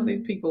back. Some of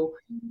these people,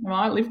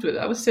 I lived with it.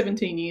 I was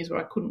 17 years where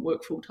I couldn't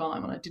work full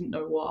time, and I didn't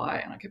know why,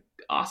 and I kept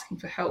asking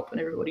for help, and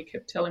everybody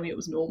kept telling me it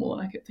was normal,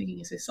 and I kept thinking,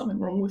 is there something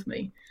wrong with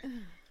me?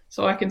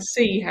 So I can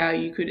see how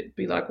you could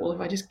be like, well, if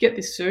I just get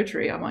this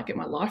surgery, I might get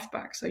my life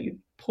back. So you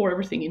pour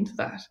everything into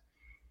that.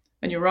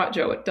 And you're right,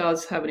 Jo, it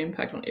does have an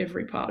impact on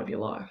every part of your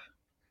life.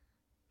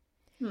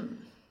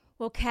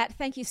 Well, Kat,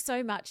 thank you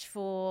so much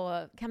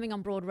for coming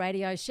on Broad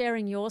Radio,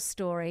 sharing your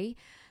story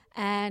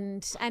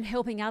and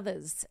helping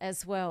others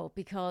as well,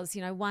 because,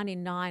 1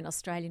 in 9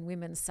 Australian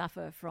women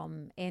suffer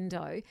from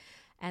endo,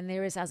 and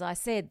there is, as I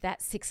said,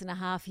 that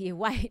 6.5-year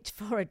wait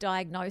for a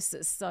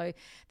diagnosis. So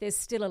there's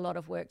still a lot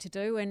of work to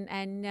do,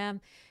 and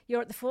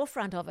you're at the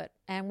forefront of it,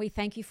 and we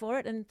thank you for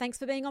it, and thanks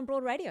for being on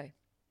Broad Radio.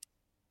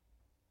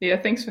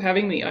 Yeah, thanks for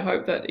having me. I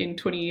hope that in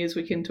 20 years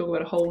we can talk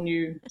about a whole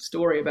new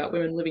story about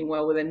women living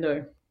well with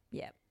endo.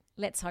 Yeah,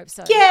 let's hope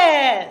so.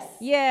 Yes!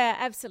 Yeah,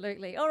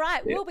 absolutely. All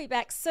right, We'll be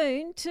back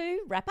soon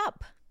to wrap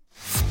up.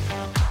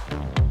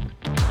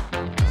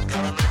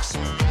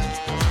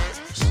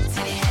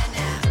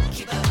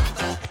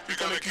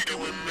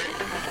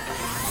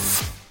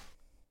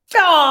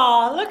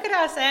 Oh, look at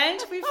us,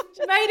 Ange. We've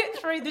made it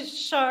through the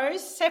show,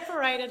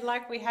 separated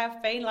like we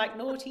have been, like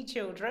naughty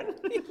children.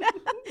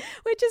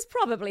 Which is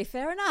probably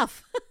fair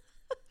enough.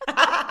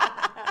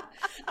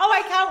 Oh,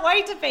 I can't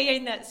wait to be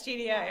in that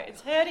studio.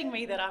 It's hurting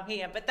me that I'm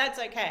here, but that's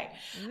okay.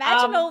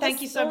 Imagine all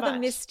thank you so much. The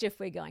mischief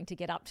we're going to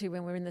get up to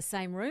when we're in the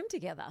same room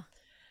together.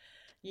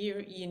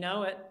 You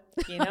know it.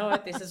 You know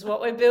it. This is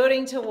what we're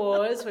building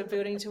towards. We're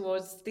building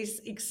towards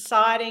this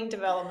exciting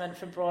development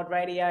for Broad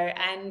Radio.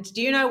 And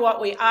do you know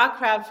what? We are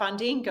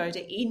crowdfunding. Go to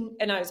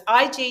it's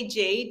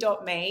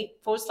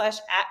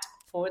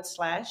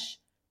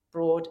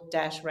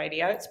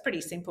igg.me/@/broad-radio. It's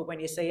pretty simple when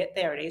you see it.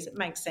 There it is. It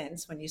makes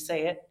sense when you see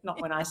it, not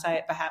when I say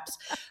it perhaps.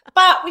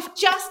 But we've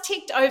just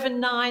ticked over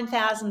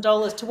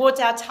 $9,000 towards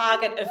our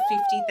target of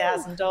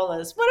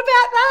 $50,000. What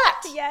about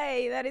that?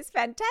 Yay, that is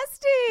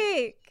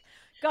fantastic.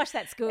 Gosh,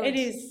 that's good. It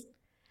is.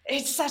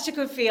 It's such a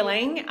good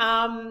feeling.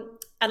 And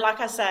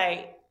like I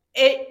say,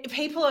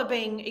 people are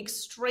being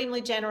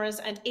extremely generous,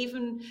 and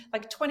even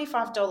like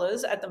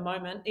 $25 at the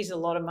moment is a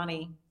lot of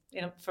money.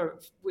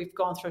 We've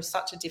gone through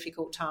such a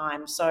difficult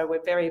time. So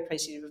we're very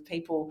appreciative of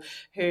people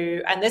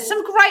and there's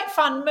some great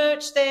fun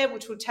merch there,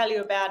 which we'll tell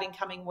you about in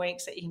coming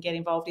weeks that you can get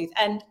involved with.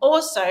 And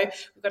also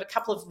we've got a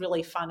couple of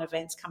really fun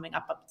events coming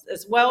up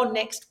as well.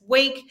 Next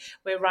week,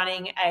 we're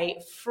running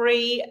a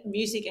free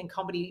music and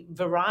comedy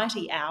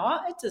variety hour.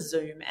 It's a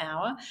Zoom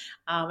hour.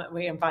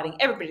 We're inviting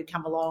everybody to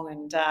come along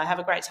and have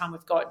a great time.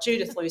 We've got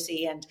Judith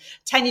Lucy and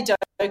Tanya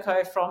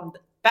Doko from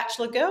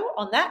Bachelor Girl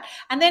on that.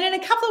 And then in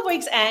a couple of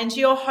weeks, Ange,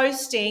 you're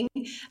hosting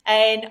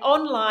an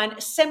online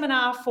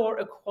seminar for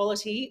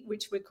equality,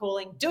 which we're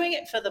calling Doing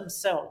It for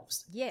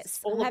Themselves. Yes. It's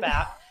all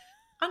about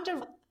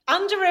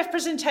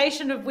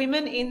underrepresentation of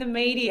women in the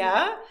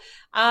media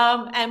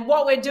and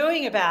what we're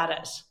doing about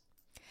it.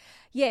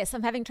 Yes,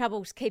 I'm having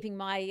trouble keeping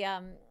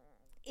my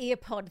ear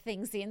pod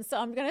things in, so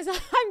I'm going to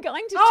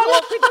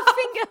talk with a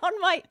finger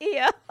on my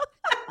ear.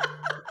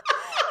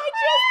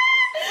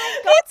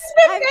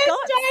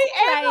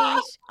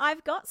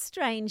 I've got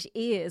strange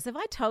ears. Have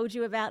I told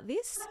you about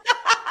this?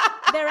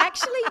 They're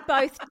actually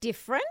both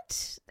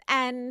different,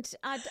 and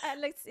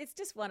it's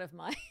just one of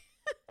my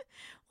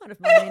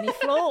many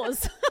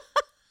flaws.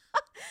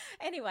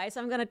 Anyway,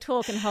 so I'm going to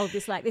talk and hold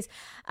this like this.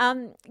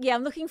 I'm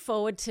looking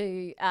forward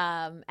to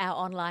our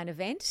online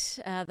event,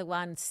 the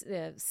one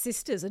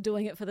sisters are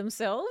doing it for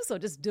themselves or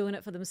just doing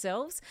it for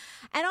themselves.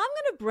 And I'm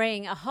going to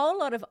bring a whole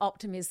lot of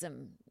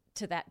optimism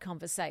to that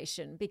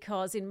conversation,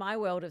 because in my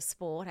world of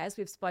sport, as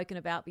we've spoken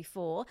about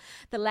before,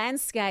 the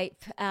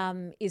landscape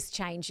is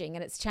changing,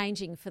 and it's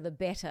changing for the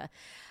better.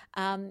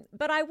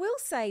 But I will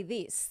say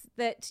this,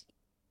 that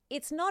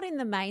it's not in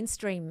the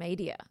mainstream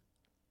media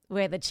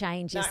where the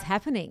change is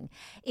happening.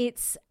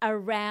 It's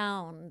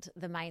around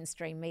the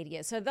mainstream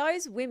media. So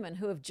those women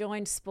who have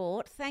joined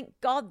sport, thank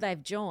God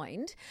they've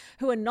joined,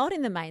 who are not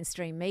in the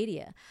mainstream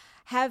media,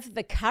 have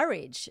the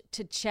courage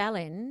to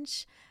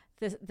challenge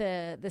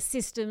the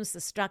systems,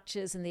 the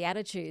structures and the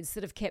attitudes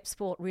that have kept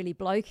sport really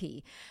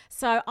blokey.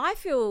 So I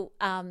feel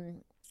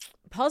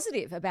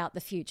positive about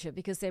the future,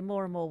 because there are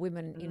more and more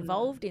women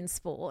involved in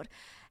sport.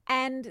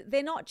 And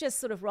they're not just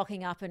sort of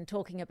rocking up and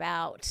talking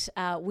about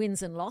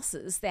wins and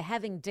losses. They're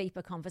having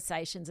deeper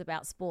conversations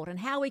about sport and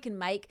how we can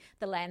make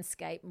the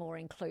landscape more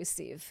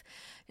inclusive.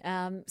 It's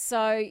going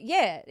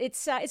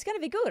to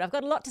be good. I've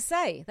got a lot to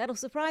say. That'll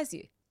surprise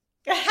you.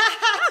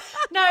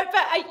 No,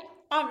 but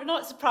I'm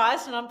not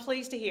surprised, and I'm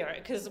pleased to hear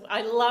it, because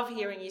I love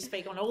hearing you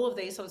speak on all of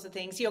these sorts of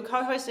things. You're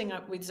co-hosting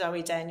it with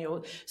Zoe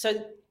Daniel.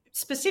 So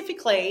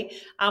specifically,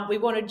 we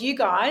wanted you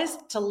guys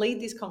to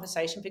lead this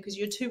conversation, because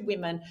you're two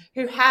women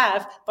who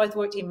have both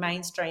worked in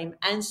mainstream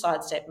and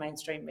sidestep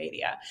mainstream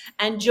media.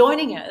 And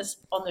joining us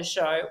on the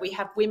show, we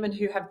have women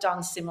who have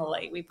done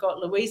similarly. We've got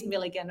Louise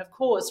Milligan, of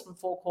course, from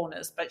Four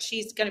Corners, but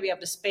she's going to be able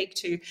to speak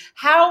to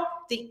how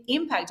the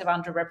impact of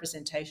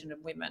underrepresentation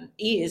of women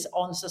is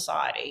on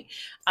society.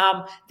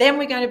 Then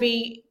we're going to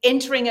be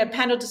entering a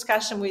panel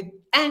discussion with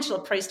Angela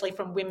Priestley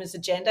from Women's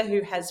Agenda,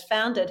 who has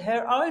founded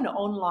her own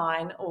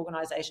online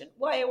organisation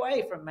way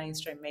away from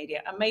mainstream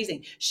media.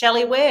 Amazing.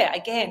 Shelley Ware,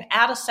 again,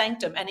 Outer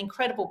Sanctum, an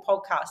incredible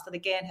podcast that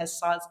again has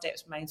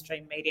sidestepped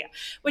mainstream media.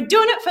 We're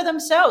doing it for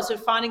themselves. We're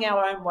finding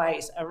our own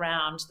ways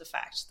around the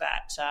fact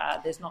that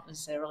there's not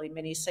necessarily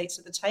many seats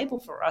at the table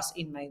for us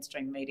in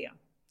mainstream media.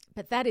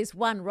 But that is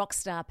one rock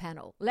star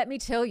panel. Let me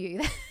tell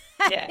you,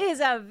 that is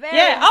a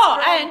very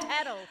strong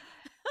panel.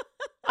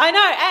 I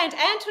know, and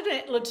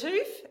Antoinette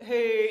Lattouf, who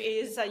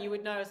is, you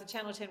would know as a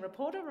Channel 10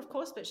 reporter, of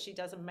course, but she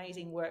does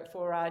amazing work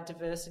for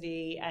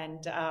diversity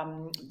and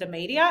the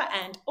media,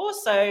 and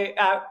also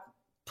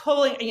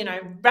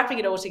wrapping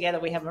it all together,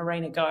 we have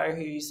Marina Go,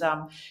 who's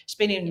she's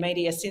been in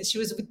media since she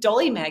was with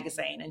Dolly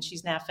magazine, and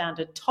she's now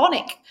founded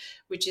Tonic,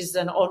 which is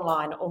an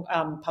online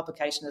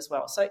publication as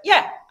well. So,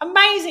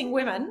 amazing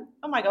women.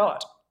 Oh, my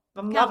God.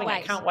 I'm loving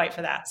it. Can't wait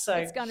for that. So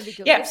it's going to be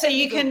good. Yeah, so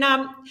you can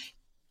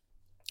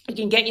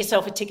get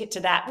yourself a ticket to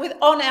that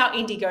on our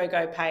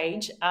Indiegogo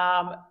page.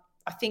 I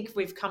think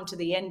we've come to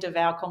the end of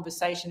our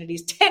conversation. It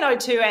is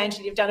 10:02,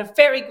 Angie. You've done a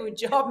very good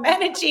job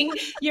managing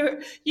your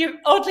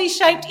oddly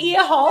shaped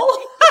ear hole.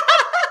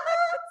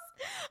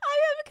 I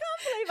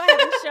can't believe I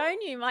haven't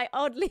shown you my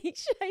oddly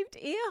shaped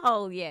ear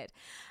hole yet.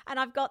 And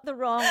I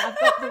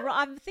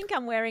think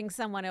I'm wearing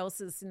someone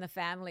else's in the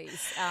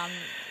family's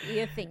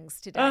ear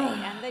things today,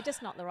 and they're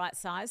just not the right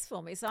size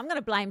for me. So I'm going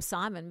to blame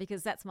Simon,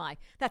 because that's my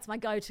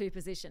go-to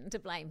position, to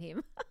blame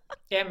him.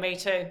 Yeah, me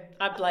too.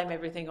 I blame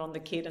everything on the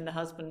kid and the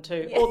husband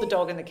too, or the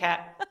dog and the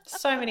cat.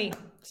 So many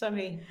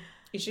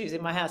issues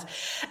in my house.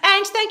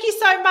 And thank you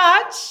so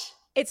much.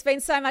 It's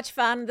been so much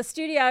fun. The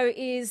studio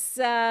is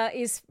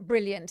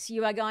brilliant.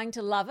 You are going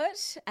to love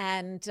it,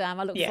 and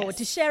I look forward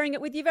to sharing it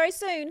with you very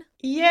soon.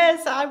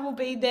 Yes, I will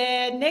be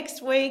there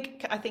next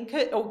week. I think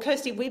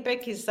Kirsty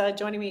Wiebeck is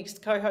joining me as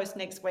co-host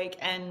next week,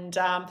 and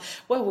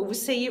we'll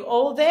see you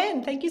all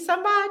then. Thank you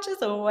so much,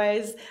 as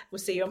always. We'll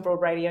see you on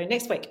Broad Radio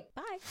next week.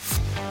 Bye.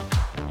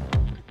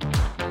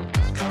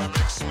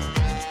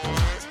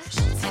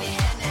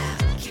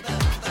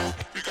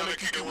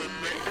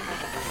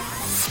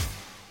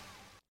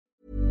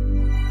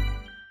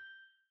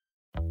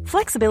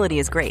 Flexibility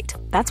is great.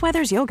 That's why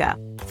there's yoga.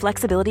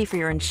 Flexibility for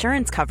your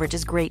insurance coverage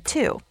is great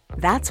too.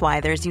 That's why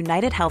there's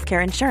United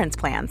Healthcare Insurance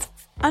Plans.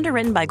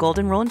 Underwritten by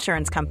Golden Rule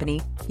Insurance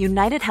Company,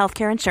 United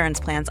Healthcare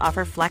Insurance Plans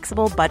offer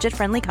flexible,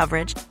 budget-friendly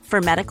coverage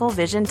for medical,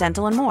 vision,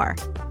 dental, and more.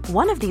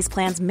 One of these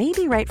plans may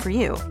be right for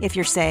you if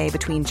you're, say,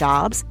 between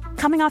jobs,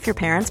 coming off your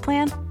parents'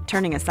 plan,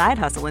 turning a side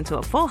hustle into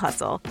a full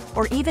hustle,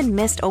 or even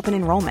missed open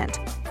enrollment.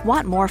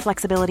 Want more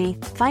flexibility?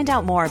 Find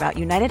out more about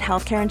United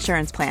Healthcare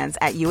Insurance Plans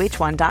at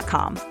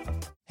uh1.com.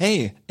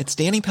 Hey, it's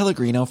Danny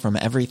Pellegrino from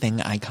Everything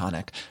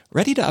Iconic.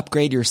 Ready to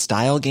upgrade your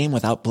style game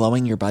without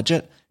blowing your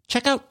budget?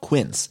 Check out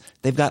Quince.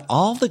 They've got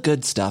all the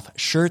good stuff,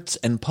 shirts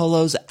and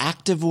polos,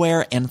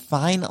 activewear, and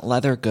fine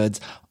leather goods,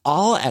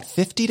 all at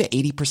 50 to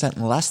 80%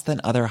 less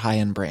than other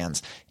high-end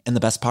brands. And the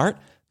best part?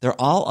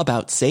 They're all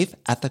about safe,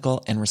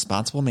 ethical, and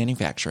responsible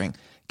manufacturing.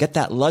 Get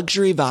that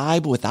luxury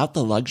vibe without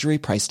the luxury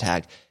price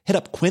tag. Hit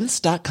up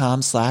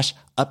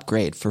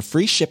quince.com/upgrade for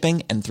free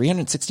shipping and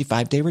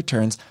 365-day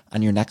returns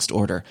on your next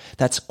order.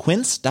 That's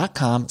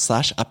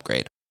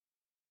quince.com/upgrade.